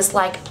area. It was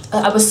like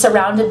I was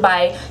surrounded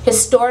by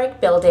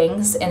historic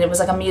buildings, and it was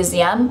like a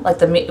museum,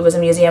 like it was a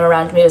museum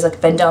around me. It was like a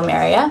Vendome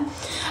area,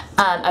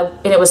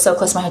 and it was so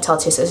close to my hotel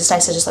too, so it was just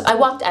nice to just like, I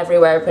walked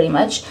everywhere pretty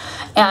much.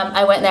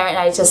 I went there and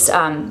I just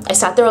I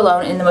sat there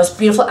alone in the most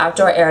beautiful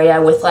outdoor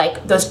area with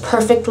like those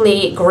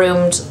perfectly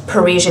groomed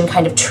Parisian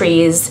kind of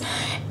trees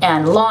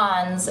and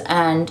lawns,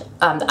 and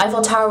the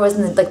Eiffel Tower was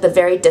in like the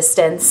very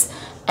distance,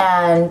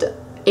 and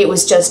it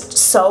was just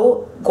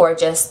so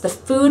gorgeous. The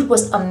food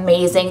was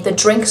amazing. The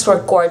drinks were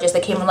gorgeous. They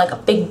came in like a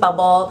big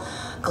bubble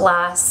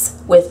glass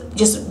with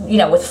just, you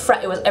know, with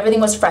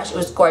everything was fresh. It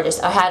was gorgeous.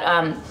 I had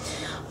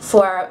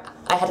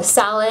I had a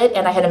salad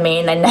and I had a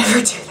main. I never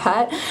do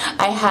that.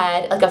 I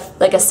had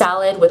like a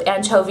salad with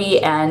anchovy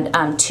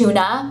and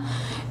tuna,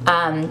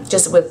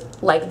 just with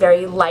like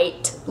very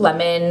light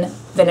lemon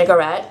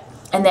vinaigrette.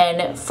 And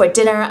then for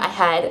dinner, I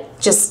had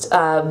just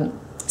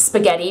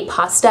spaghetti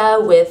pasta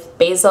with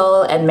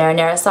basil and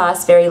marinara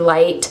sauce, very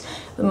light,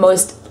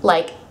 most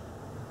like,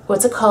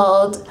 what's it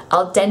called?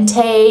 Al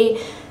dente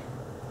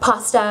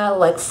pasta,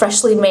 like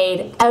freshly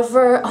made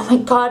ever. Oh my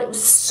god, it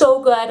was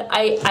so good.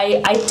 I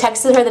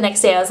texted her the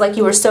next day. I was like,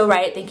 you were so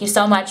right. Thank you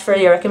so much for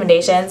your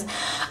recommendations.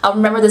 I'll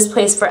remember this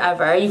place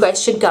forever. You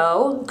guys should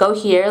go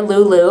here,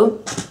 Lulu.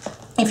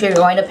 If you're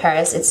going to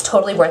Paris, it's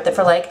totally worth it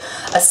for like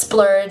a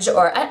splurge,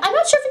 or I'm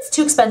not sure if it's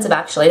too expensive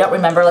actually. I don't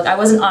remember. Like I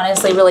wasn't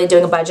honestly really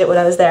doing a budget when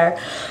I was there,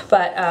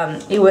 but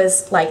it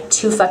was like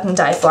to fucking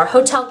die for.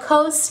 Hotel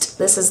Coast.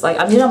 This is like,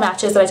 you know,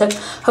 matches that I took.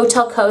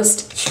 Hotel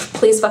Coast.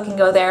 Please fucking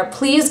go there.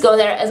 Please go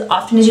there as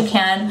often as you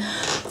can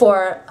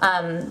for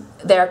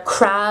their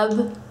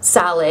crab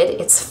salad.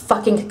 It's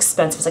fucking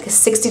expensive. It's like a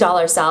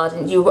 $60 salad,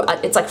 and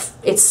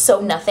it's so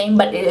nothing,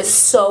 but it is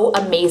so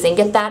amazing.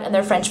 Get that and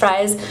their French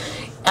fries.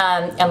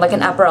 And like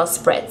an Aperol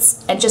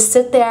Spritz, and just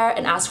sit there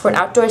and ask for an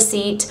outdoor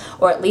seat,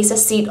 or at least a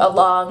seat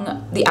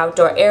along the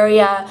outdoor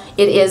area.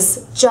 It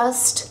is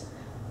just,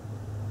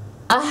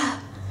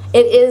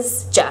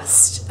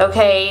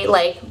 okay,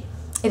 like,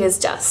 it is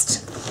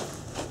just.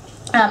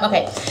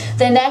 Okay,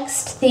 the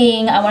next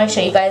thing I want to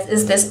show you guys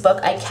is this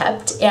book I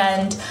kept,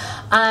 and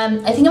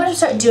I think I'm gonna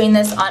start doing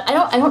this on,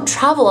 I don't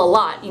travel a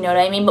lot, you know what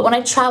I mean, but when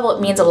I travel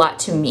it means a lot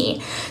to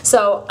me.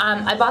 So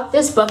I bought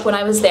this book when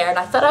I was there, and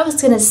I thought I was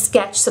gonna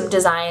sketch some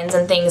designs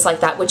and things like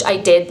that, which I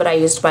did, but I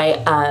used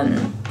my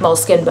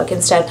Moleskine book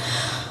instead.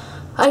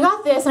 I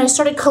got this and I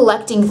started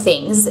collecting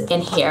things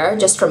in here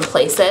just from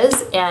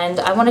places, and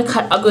I want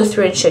to I'll go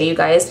through and show you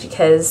guys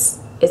because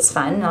it's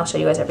fun, and I'll show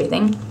you guys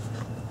everything.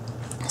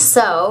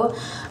 So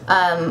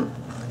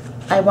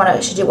I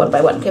should do one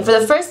by one. Okay, for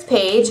the first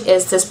page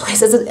is this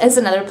place. It's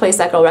another place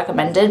that girl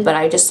recommended, but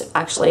I just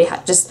actually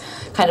just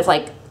kind of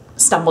like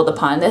stumbled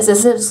upon this.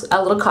 This is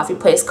a little coffee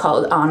place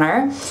called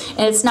Honor, and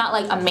it's not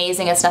like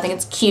amazing. It's nothing.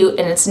 It's cute,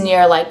 and it's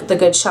near like the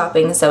good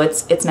shopping, so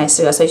it's nice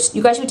to go. So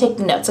you guys should take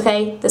the notes,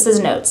 okay? This is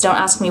notes. Don't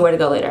ask me where to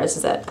go later. This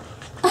is it.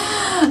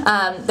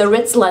 The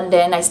Ritz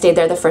London. I stayed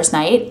there the first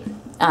night.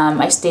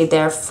 I stayed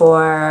there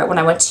for when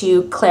I went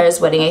to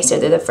Claire's wedding. I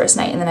stayed there the first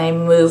night, and then I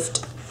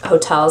moved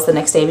hotels the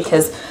next day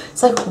because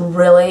it's like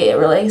really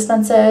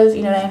expensive,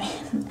 you know what I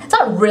mean? It's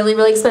not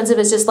really expensive,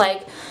 it's just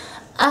like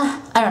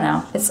I don't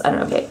know,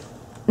 okay.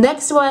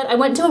 Next one,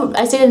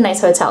 I stayed in a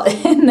nice hotel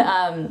in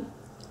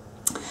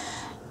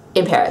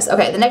Paris.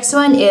 Okay, the next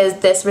one is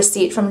this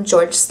receipt from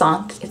George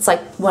Cinq. It's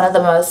like one of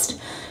the most,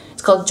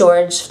 it's called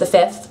George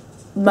V,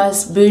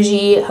 most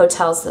bougie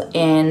hotels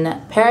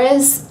in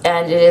Paris,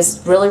 and it is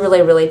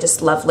really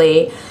just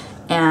lovely,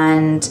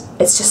 and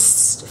it's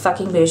just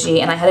fucking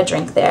bougie, and I had a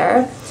drink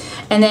there.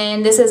 And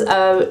then this is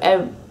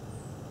a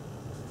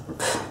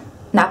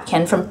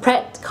napkin from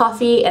Pret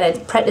Coffee,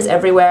 and Pret is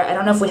everywhere. I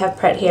don't know if we have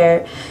Pret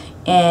here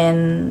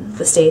in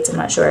the States, I'm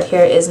not sure.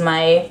 Here is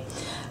my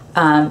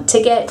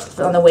ticket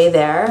on the way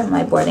there,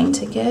 my boarding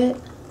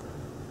ticket.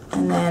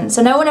 And then,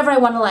 so now whenever I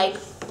want to like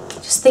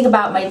just think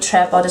about my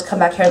trip, I'll just come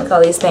back here and look at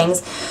all these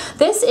things.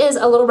 This is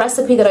a little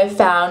recipe that I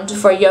found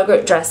for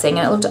yogurt dressing,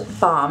 and it looked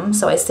bomb,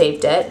 so I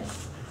saved it.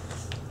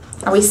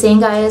 Are we seeing,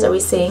 guys? Are we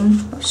seeing?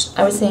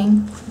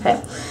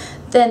 Okay.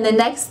 Then the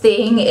next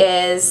thing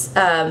is,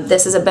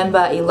 this is a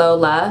Bimba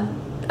Ilola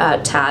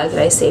tag that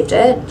I saved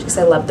it because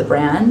I love the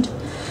brand.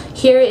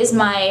 Here is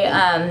my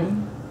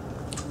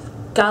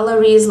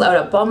Galeries,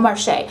 Bon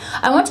Marché.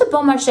 I went to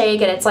Bon Marché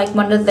again. It's like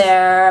one of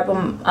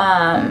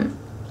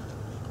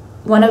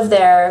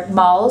their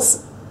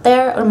malls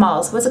there, or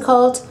malls, what's it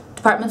called?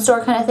 Department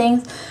store kind of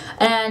things.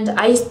 And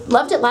I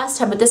loved it last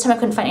time, but this time I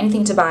couldn't find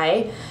anything to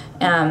buy.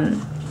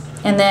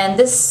 And then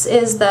this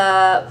is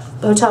the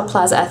Hotel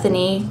Plaza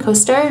Ethany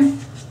coaster.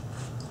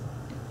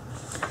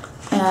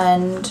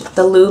 And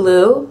the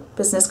Lulu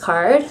business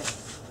card.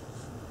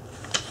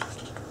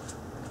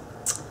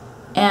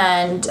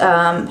 And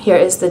here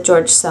is the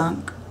George V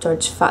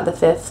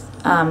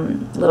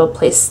little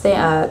place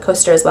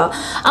coaster as well.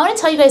 I want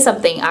to tell you guys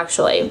something,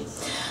 actually.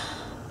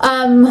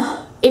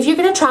 If you're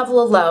going to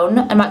travel alone,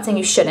 I'm not saying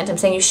you shouldn't, I'm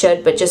saying you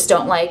should, but just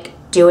don't like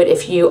do it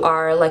if you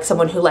are like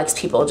someone who likes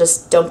people.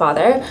 Just don't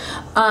bother.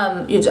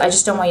 I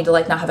just don't want you to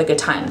like not have a good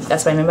time.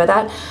 That's what I mean by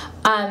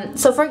that.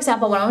 So for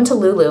example, when I went to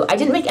Lulu, I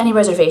didn't make any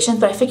reservations,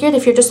 but I figured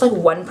if you're just like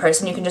one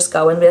person, you can just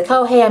go and be like,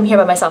 oh, hey, I'm here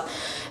by myself.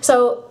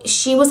 So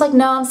she was like,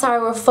 no, I'm sorry,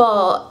 we're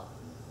full.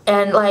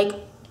 And like,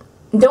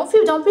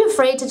 don't be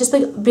afraid to just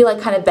be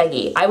like kind of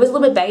beggy. I was a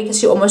little bit beggy because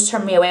she almost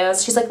turned me away.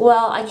 She's like,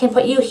 well, I can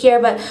put you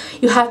here, but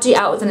you have to be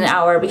out within an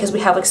hour because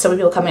we have like so many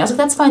people coming. I was like,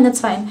 that's fine, that's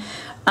fine.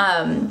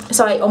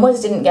 So I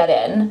almost didn't get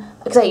in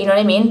because you know what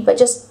I mean? But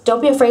just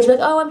don't be afraid to be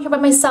like, oh, I'm here by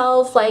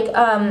myself. Like,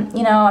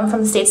 you know, I'm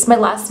from the States. It's my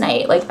last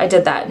night. Like, I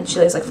did that and she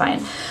was like, fine.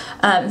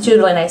 She was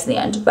really nice in the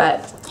end.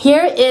 But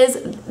here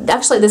is,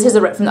 actually, this is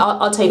the rip from,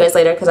 I'll tell you guys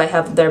later because I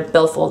have their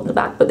billfold in the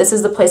back. But this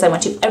is the place I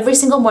went to every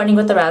single morning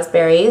with the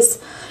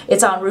raspberries.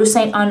 It's on Rue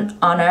Saint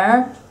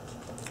Honor.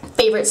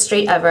 Favorite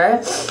street ever.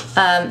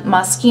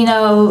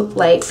 Moschino,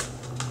 like,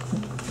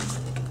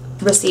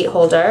 receipt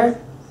holder.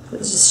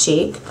 Which is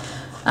chic.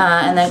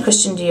 And then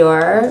Christian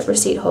Dior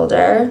receipt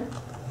holder.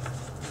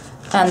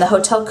 And the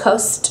Hotel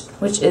Coast,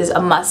 which is a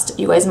must.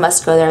 You guys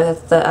must go there.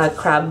 That's the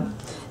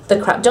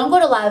crab. Don't go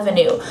to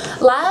L'Avenue.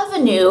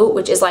 L'Avenue,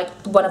 which is like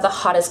one of the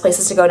hottest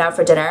places to go now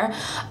for dinner.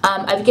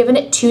 I've given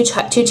it two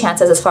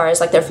chances as far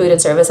as like their food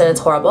and service, and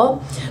it's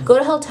horrible. Go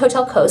to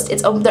Hotel Coast.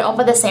 They're owned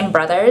by the same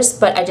brothers,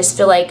 but I just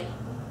feel like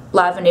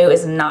L'Avenue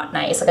is not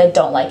nice. Like, I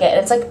don't like it. And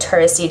it's like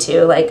touristy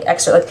too, like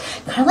extra, like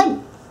kind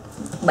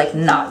of like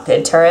not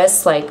good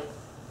tourists. Like,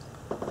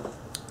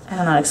 I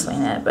don't know how to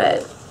explain it,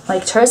 but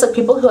like tourists, like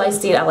people who I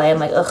see in LA, I'm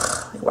like,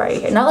 ugh, like, why are you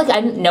here? Not like I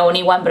didn't know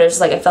anyone, but it's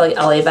just like I felt like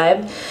LA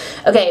vibe.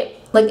 Okay,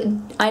 like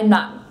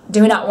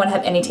do not want to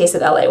have any taste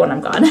of LA when I'm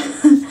gone.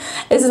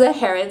 This is a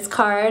Harrods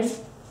card.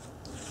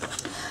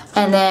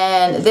 And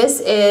then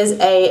this is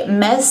a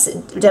Mess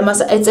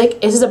Demos. It's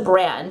like, this is a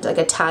brand, like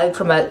a tag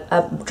from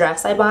a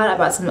dress I bought.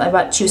 I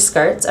bought 2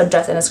 skirts, a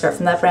dress and a skirt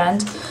from that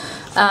brand.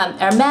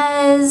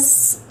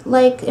 Hermes,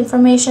 like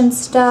information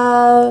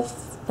stuff.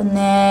 And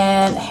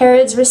then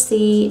Harrods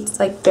receipt. It's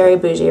like very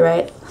bougie,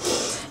 right?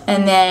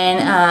 And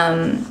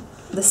then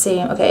the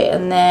same, okay,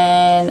 and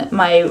then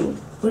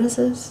what is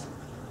this?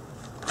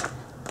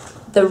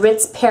 The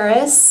Ritz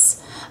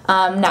Paris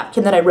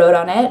napkin that I wrote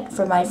on it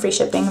for my free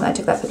shipping. I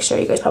took that picture,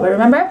 you guys probably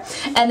remember.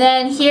 And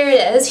then here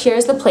it is.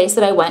 Here's the place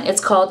that I went.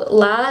 It's called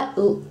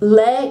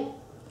Le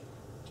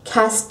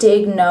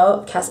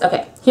Castigno.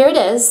 Okay, here it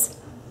is.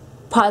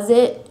 Pause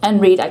it and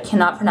read. I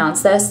cannot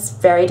pronounce this. It's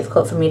very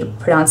difficult for me to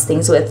pronounce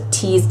things with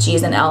T's,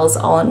 G's, and L's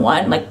all in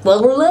one. Like,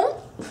 blah, blah, blah.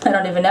 I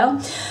don't even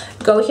know.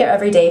 Go here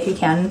every day if you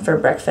can for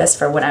breakfast,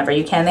 for whenever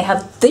you can. They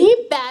have the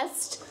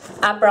best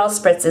Aperol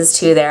spritzes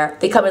too there.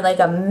 They come in like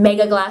a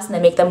mega glass and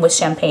they make them with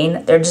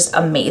champagne. They're just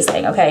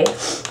amazing, okay?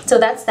 So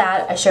that's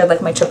that. I shared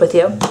like my trip with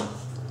you.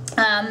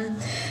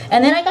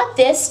 And then I got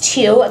this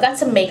too. I got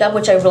some makeup,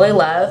 which I really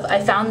love.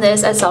 I found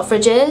this at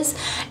Selfridges.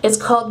 It's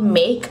called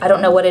Make. I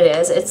don't know what it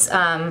is. It's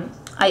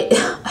I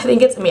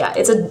think it's, yeah,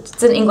 it's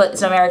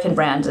an American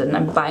brand, and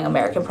I'm buying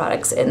American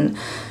products in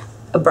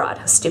abroad.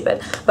 How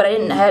stupid. But I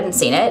hadn't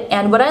seen it.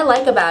 And what I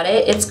like about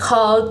it, it's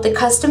called the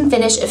Custom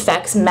Finish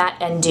Effects Matte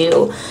and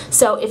Dew.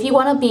 So if you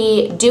want to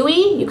be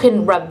dewy, you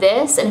can rub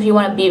this, and if you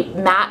want to be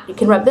matte, you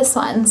can rub this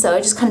one. So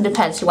it just kind of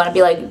depends. You want to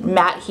be like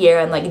matte here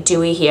and like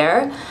dewy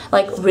here.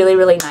 Like really,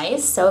 really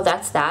nice. So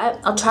that's that.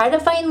 I'll try to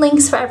find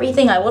links for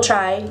everything. I will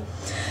try.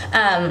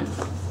 And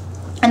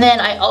then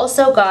I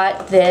also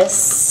got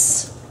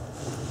this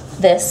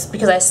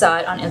because I saw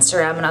it on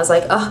Instagram and I was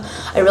like,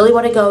 oh, I really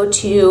want to go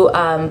to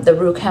the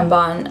Rue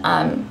Cambon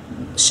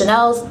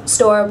Chanel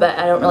store, but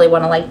I don't really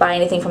want to like buy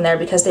anything from there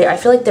because I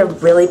feel like they're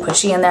really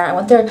pushy in there. I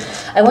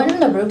went in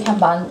the Rue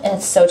Cambon and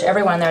it's so,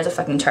 everyone in there is a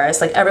fucking tourist.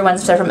 Like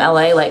everyone's there from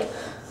LA, like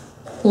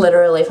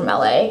literally from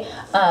LA.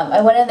 I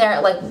went in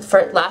there like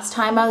for last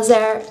time I was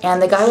there and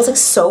the guy was like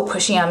so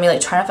pushy on me, like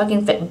trying to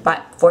fucking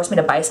force me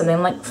to buy something.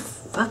 I'm like,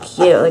 fuck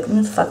you, like leave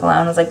me the fuck alone.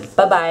 I was like,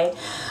 bye-bye.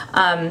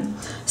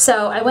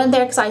 So I went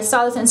there because I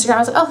saw this on Instagram. I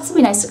was like, oh, this would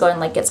be nice to go and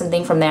like get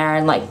something from there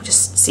and like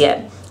just see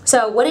it.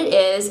 So what it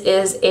is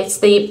it's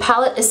the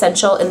Palette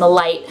Essential in the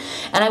Light,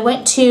 and I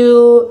went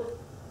to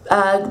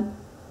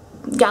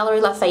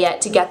Galerie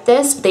Lafayette to get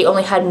this. They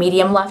only had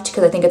medium left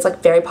because I think it's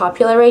like very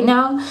popular right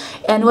now.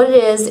 And what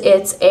it is,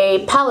 it's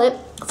a palette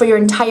for your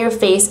entire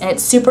face, and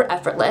it's super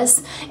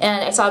effortless.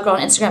 And I saw a girl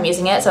on Instagram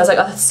using it, so I was like,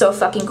 oh, that's so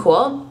fucking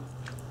cool.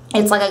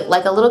 It's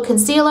like a little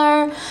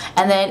concealer,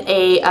 and then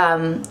a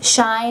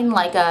shine,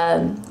 like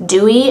a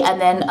dewy,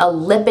 and then a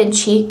lip and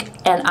cheek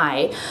and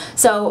eye.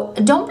 So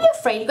don't be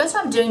afraid. You guys,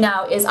 what I'm doing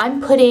now is I'm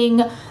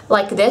putting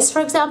like this,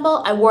 for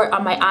example. I wore it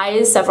on my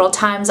eyes several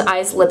times,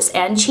 eyes, lips,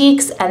 and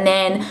cheeks, and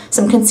then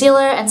some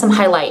concealer and some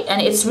highlight,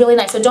 and it's really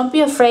nice. So don't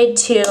be afraid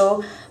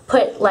to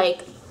put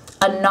like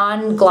a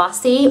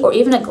non-glossy or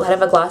even a kind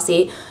of a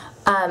glossy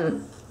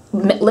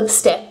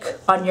lipstick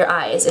on your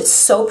eyes. It's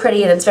so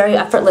pretty, and it's very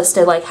effortless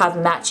to like have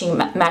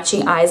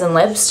matching eyes and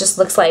lips. Just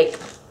looks like,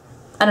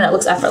 I don't know, it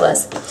looks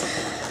effortless.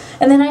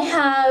 And then I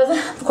have,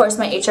 of course,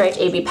 my HRH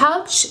AB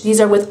pouch. These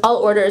are with all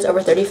orders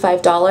over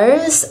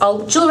 $35,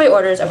 all jewelry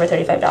orders over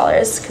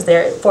 $35, because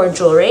they're for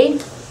jewelry.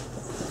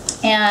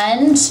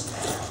 And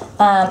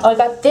oh, I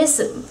got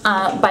this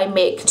by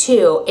Make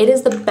too. It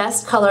is the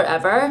best color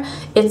ever.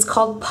 It's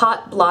called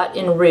Pot Blot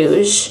in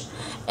Rouge.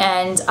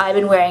 And I've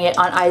been wearing it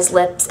on eyes,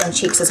 lips, and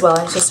cheeks as well.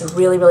 It's just a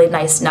really, really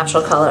nice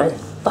natural color. I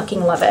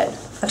fucking love it.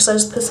 Actually, I'll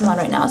just put some on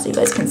right now so you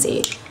guys can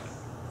see.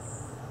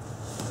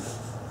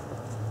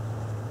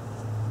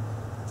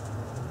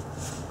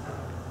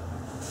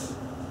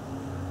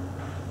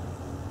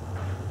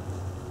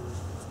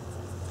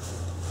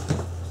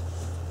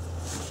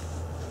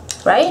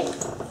 Right?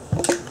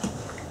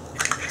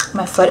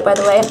 My foot, by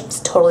the way,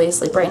 is totally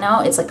asleep right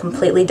now. It's like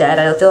completely dead.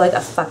 I feel like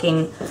I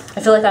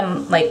feel like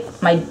I'm like,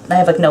 I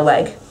have like no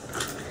leg.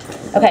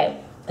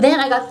 Okay, then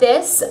I got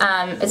this.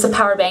 It's a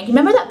power bank.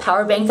 Remember that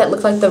power bank that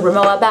looked like the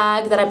Rimowa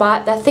bag that I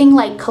bought? That thing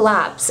like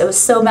collapsed. I was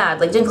so mad.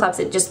 Like, it didn't collapse,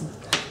 it just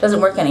doesn't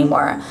work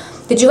anymore.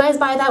 Did you guys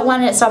buy that one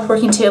and it stopped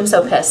working too? I'm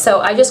so pissed. So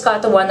I just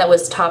got the one that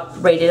was top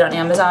rated on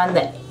Amazon,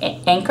 the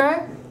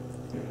Anchor.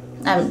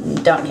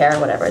 Don't care,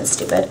 whatever, it's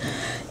stupid.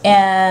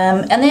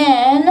 And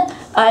then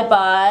I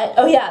bought,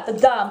 oh yeah, the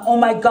gum. Oh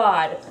my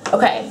god.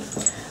 Okay.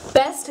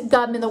 Best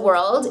gum in the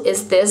world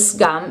is this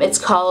gum. It's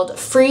called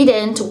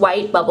Freedent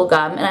White Bubble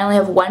Gum, and I only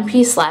have one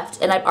piece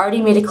left, and I've already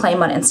made a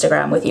claim on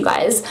Instagram with you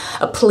guys,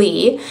 a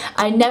plea.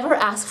 I never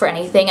ask for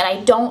anything, and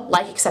I don't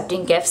like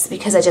accepting gifts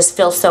because I just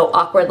feel so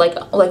awkward, like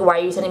why are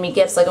you sending me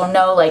gifts? Like, oh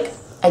no, like,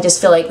 I just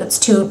feel like it's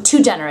too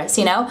generous,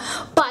 you know?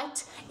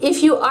 But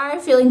if you are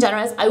feeling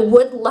generous, I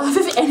would love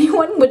if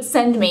anyone would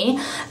send me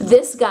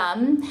this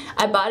gum.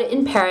 I bought it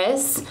in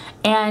Paris,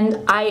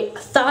 and I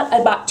thought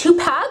I bought 2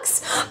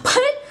 packs,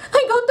 but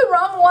I got the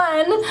wrong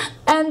one,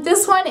 and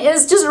this one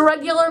is just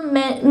regular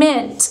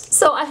mint.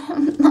 So I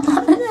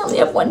only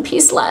have one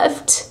piece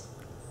left.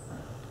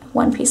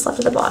 One piece left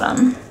at the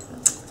bottom.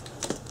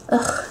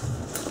 Ugh.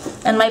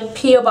 And my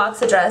P.O.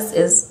 box address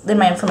is in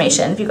my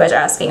information, if you guys are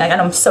asking. Like,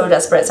 I'm so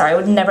desperate. Sorry, I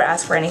would never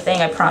ask for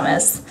anything, I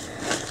promise.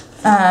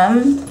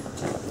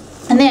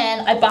 And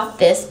then I bought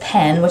this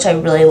pen, which I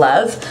really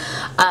love.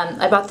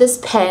 I bought this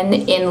pen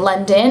in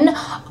London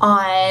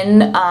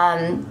on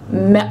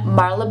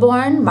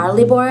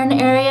Marylebone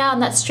area on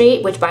that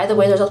street, which, by the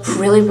way, there's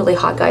really, really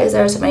hot guys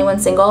there, so if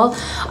anyone's single,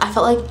 I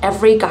felt like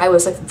every guy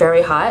was like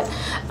very hot.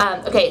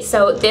 Okay,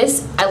 so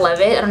this, I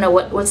love it. I don't know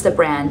what's the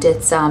brand.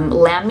 It's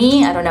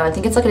Lamy. I don't know. I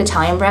think it's like an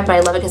Italian brand, but I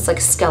love it because it's like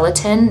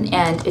skeleton,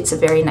 and it's a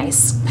very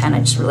nice pen.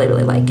 I just really,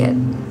 really like it.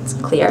 It's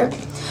clear.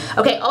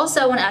 Okay,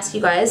 also I want to ask you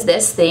guys,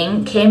 this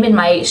thing came in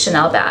my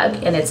Chanel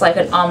bag, and it's like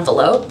an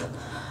envelope.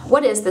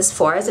 What is this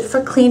for? Is it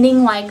for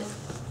cleaning like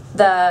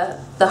the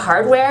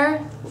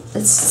hardware?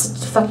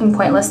 It's a fucking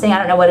pointless thing. I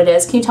don't know what it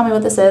is. Can you tell me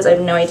what this is? I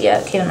have no idea.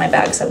 It came in my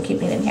bag, so I'm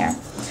keeping it in here.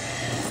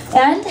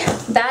 And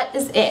that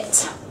is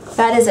it.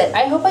 That is it.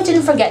 I hope I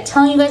didn't forget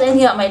telling you guys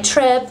anything about my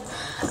trip.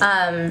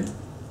 I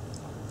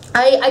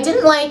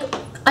didn't like,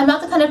 I'm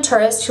not the kind of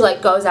tourist who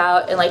like goes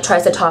out and like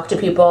tries to talk to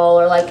people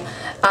or like,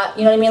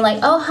 you know what I mean? Like,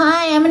 oh,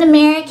 hi, I'm an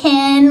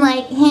American.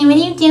 Like, hey, what are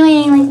you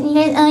doing? Like, you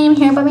guys, I'm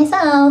here by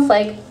myself.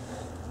 Like,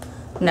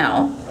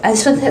 no. I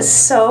just think that's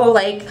so,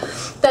 like,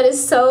 that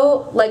is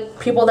so, like,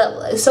 people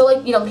that, so,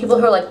 like, you know, people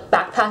who are, like,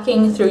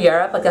 backpacking through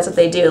Europe, like, that's what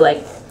they do.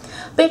 Like,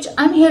 bitch,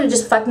 I'm here to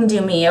just fucking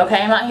do me,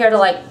 okay? I'm not here to,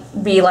 like,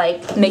 be,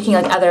 like, making,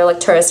 like, other, like,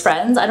 tourist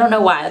friends. I don't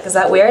know why. Like, is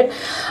that weird?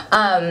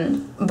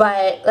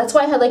 But that's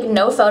why I had, like,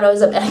 no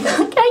photos of, I can't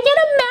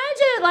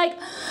imagine, like,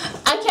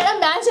 I can't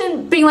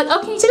imagine being like, oh,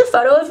 can you take a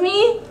photo of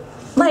me?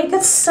 Like,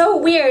 that's so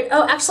weird.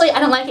 Oh, actually, I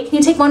don't like it. Can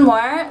you take one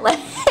more? Like,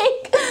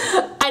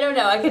 I don't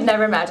know. I could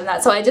never imagine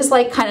that. So I just,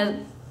 like, kind of,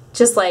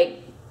 just,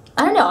 like,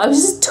 I don't know. I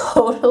was just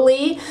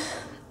totally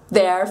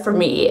there for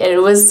me. And it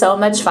was so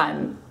much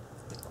fun.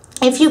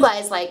 If you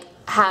guys, like,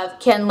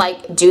 can,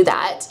 like, do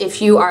that,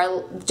 if you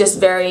are just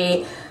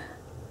very,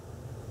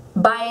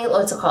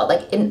 what's it called?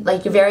 Like,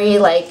 you're very,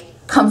 like,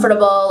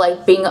 comfortable,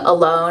 like, being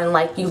alone,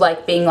 like, you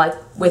like being, like,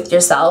 with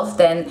yourself,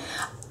 then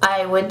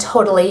I would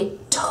totally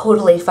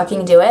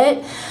fucking do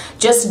it.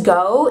 Just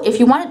go. If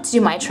you want to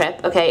do my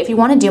trip, okay, if you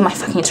want to do my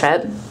fucking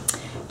trip,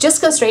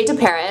 just go straight to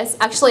Paris.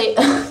 Actually,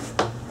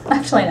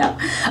 actually no.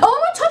 Oh, I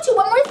want to talk to you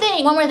one more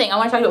thing. I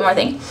want to talk to you one more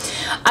thing.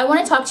 I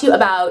want to talk to you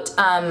about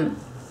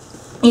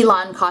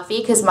Elan coffee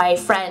because my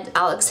friend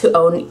Alex, who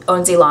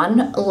owns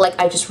Elan, like,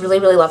 I just really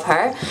love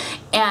her,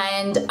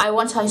 and I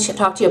want to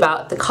talk to you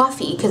about the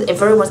coffee because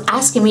everyone's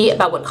asking me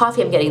about what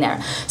coffee I'm getting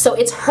there. So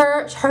it's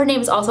her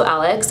name is also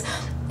Alex,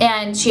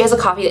 and she has a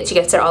coffee that she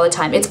gets there all the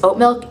time. It's oat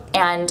milk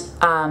and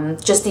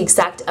just the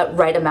exact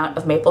right amount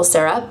of maple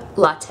syrup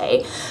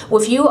latte.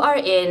 Well, if you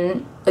are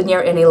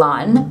near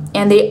Elan,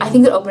 and I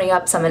think they're opening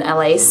up some in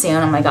LA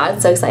soon. Oh my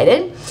god, so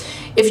excited.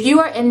 If you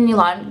are in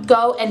Elan,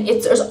 go, and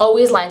there's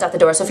always lines out the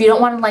door. So if you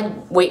don't want to like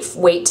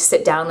wait to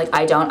sit down, like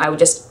I don't, I would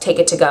just take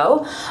it to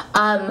go.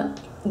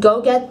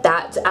 Go get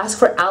that, ask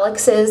for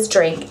Alex's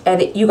drink,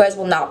 and you guys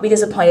will not be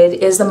disappointed.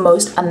 It is the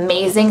most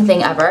amazing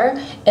thing ever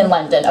in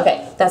London.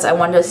 Okay, I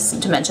wanted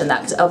to mention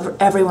that because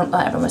everyone,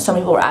 so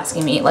many people were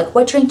asking me like,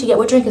 what drink to get,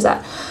 what drink is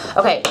that?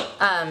 Okay,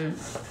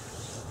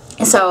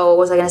 so what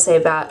was I gonna say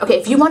about, okay,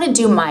 if you want to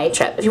do my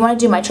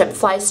trip,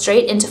 fly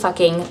straight into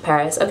fucking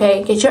Paris,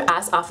 okay? Get your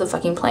ass off the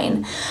fucking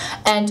plane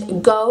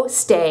and go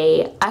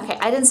stay, okay,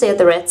 I didn't stay at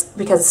the Ritz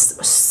because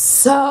it's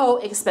so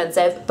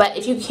expensive, but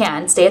if you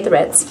can, stay at the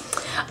Ritz.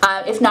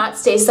 If not,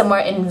 stay somewhere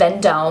in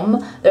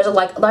Vendôme. There's a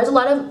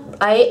lot of,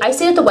 I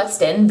stayed at the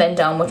Westin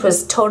Vendôme, which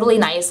was totally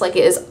nice. Like,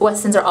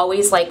 Westins are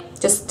always like,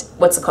 just,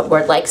 what's the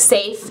word, like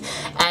safe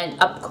and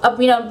up,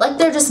 you know, like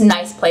they're just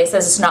nice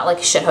places. It's not like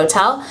a shit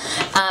hotel.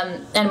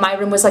 And my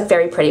room was like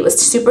very pretty. It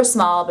was super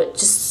small, but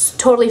just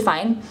totally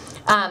fine.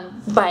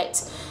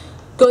 But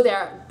go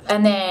there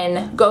and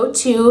then go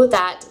to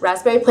that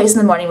Raspberry Place in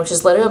the morning, which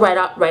is literally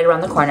right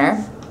around the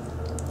corner.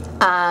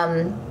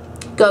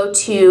 Go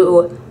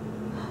to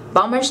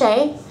Bon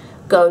Marché,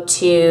 go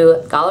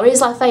to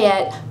Galeries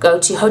Lafayette, go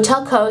to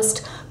Hotel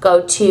Coast,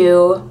 go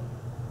to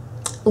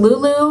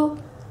Lulu,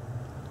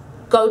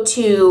 go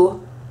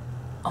to,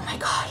 oh my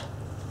god,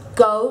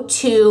 go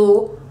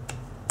to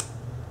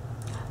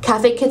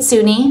Cafe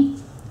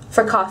Kitsune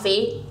for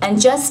coffee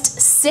and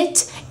just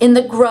sit in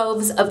the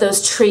groves of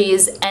those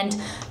trees and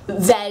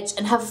veg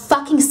and have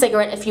fucking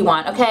cigarette if you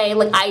want, okay?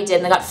 Like I did,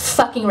 and I got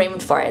fucking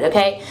rained for it,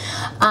 okay?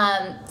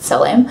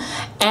 So lame.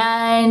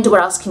 And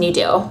what else can you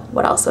do?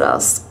 What else? That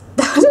was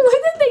like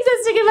the things that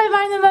stick in my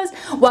mind the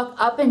most. Walk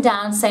up and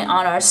down St.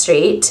 Honor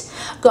Street.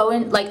 Go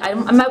in, like, I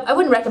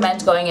wouldn't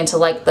recommend going into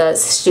like the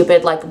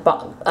stupid like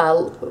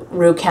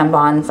Rue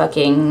Cambon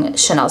fucking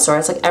Chanel store.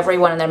 It's like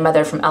everyone and their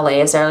mother from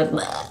LA is there,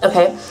 like,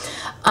 okay.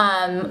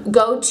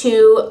 Go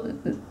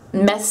to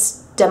Mess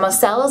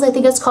Demoiselles, I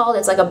think it's called.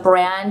 It's like a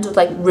brand with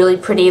like really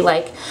pretty,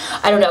 like,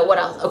 I don't know what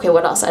else. Okay,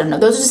 what else? I don't know.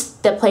 Those are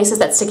just the places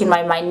that stick in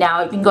my mind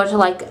now. You can go to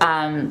like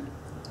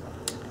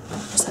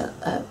just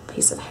a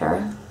piece of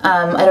hair.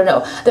 I don't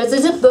know. Those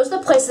are the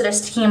places that are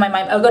sticking in my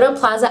mind. I'll go to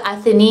Plaza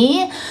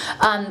Athénée.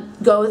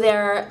 Go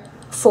there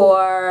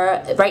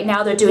for, right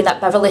now they're doing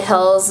that Beverly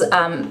Hills,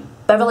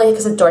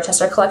 because of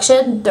Dorchester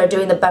collection, they're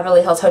doing the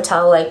Beverly Hills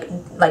Hotel like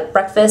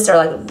breakfast or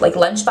like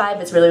lunch vibe.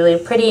 It's really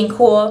pretty and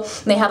cool.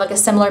 And they have like a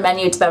similar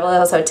menu to Beverly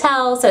Hills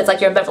Hotel, so it's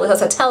like you're in Beverly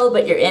Hills Hotel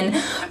but you're in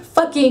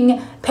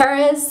fucking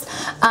Paris.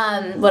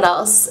 What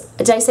else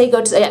did I say?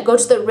 Go to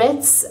the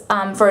Ritz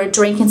for a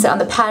drink and sit on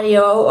the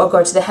patio, or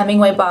go to the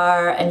Hemingway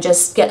bar and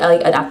just get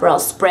like an Aperol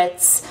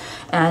spritz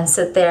and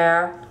sit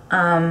there.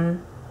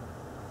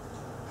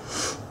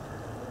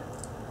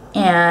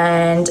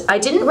 And I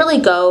didn't really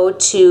go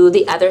to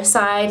the other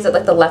side, so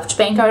like the left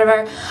bank or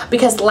whatever,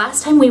 because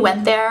last time we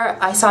went there,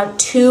 I saw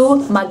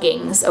 2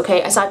 muggings,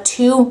 okay? I saw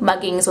 2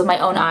 muggings with my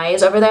own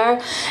eyes over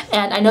there,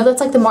 and I know that's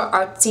like the more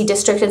artsy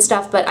district and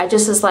stuff, but I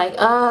just was like,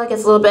 oh, like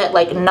it's a little bit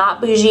like not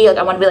bougie, like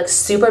I want to be like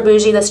super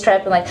bougie this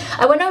trip, and like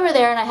I went over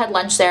there and I had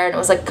lunch there and it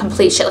was like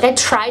complete shit. Like I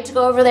tried to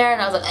go over there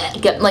and I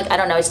was like, I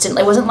don't know,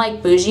 it wasn't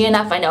like bougie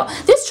enough. I know.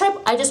 This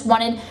trip, I just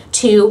wanted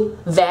to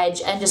veg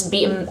and just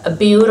be in a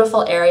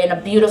beautiful area and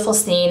a beautiful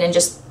scene and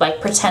just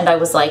like pretend I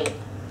was like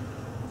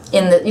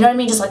in the, you know what I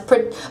mean, just like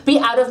be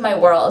out of my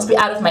world, be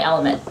out of my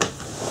element.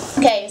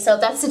 Okay, so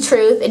that's the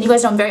truth, and you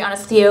guys know I'm very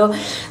honest with you.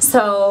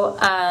 So,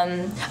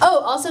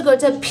 oh, also go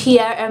to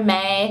Pierre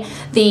Hermé,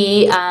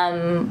 the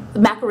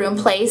macaroon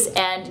place,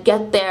 and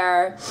get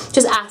their,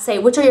 just say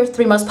which are your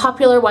 3 most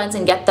popular ones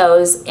and get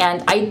those.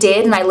 And I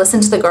did, and I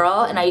listened to the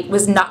girl, and I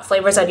was not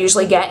flavors I'd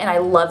usually get, and I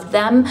loved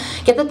them.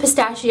 Get the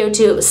pistachio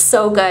too, it was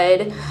so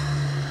good.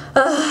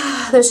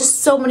 There's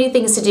just so many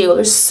things to do.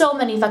 There's so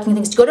many fucking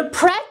things to go to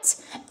Pret.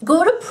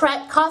 Go to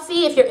Pret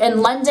Coffee if you're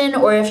in London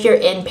or if you're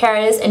in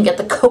Paris and get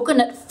the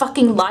coconut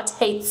fucking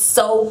latte. It's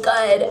so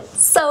good.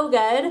 So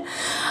good.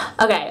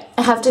 Okay,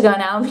 I have to go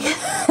now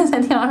because I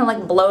think I want to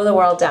like blow the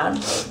world down.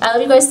 I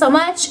love you guys so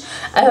much.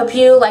 I hope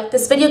you like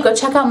this video. Go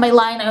check out my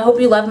line. I hope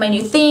you love my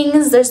new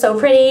things. They're so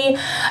pretty.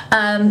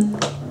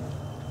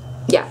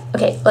 Yeah,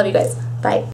 okay. Love you guys. Bye.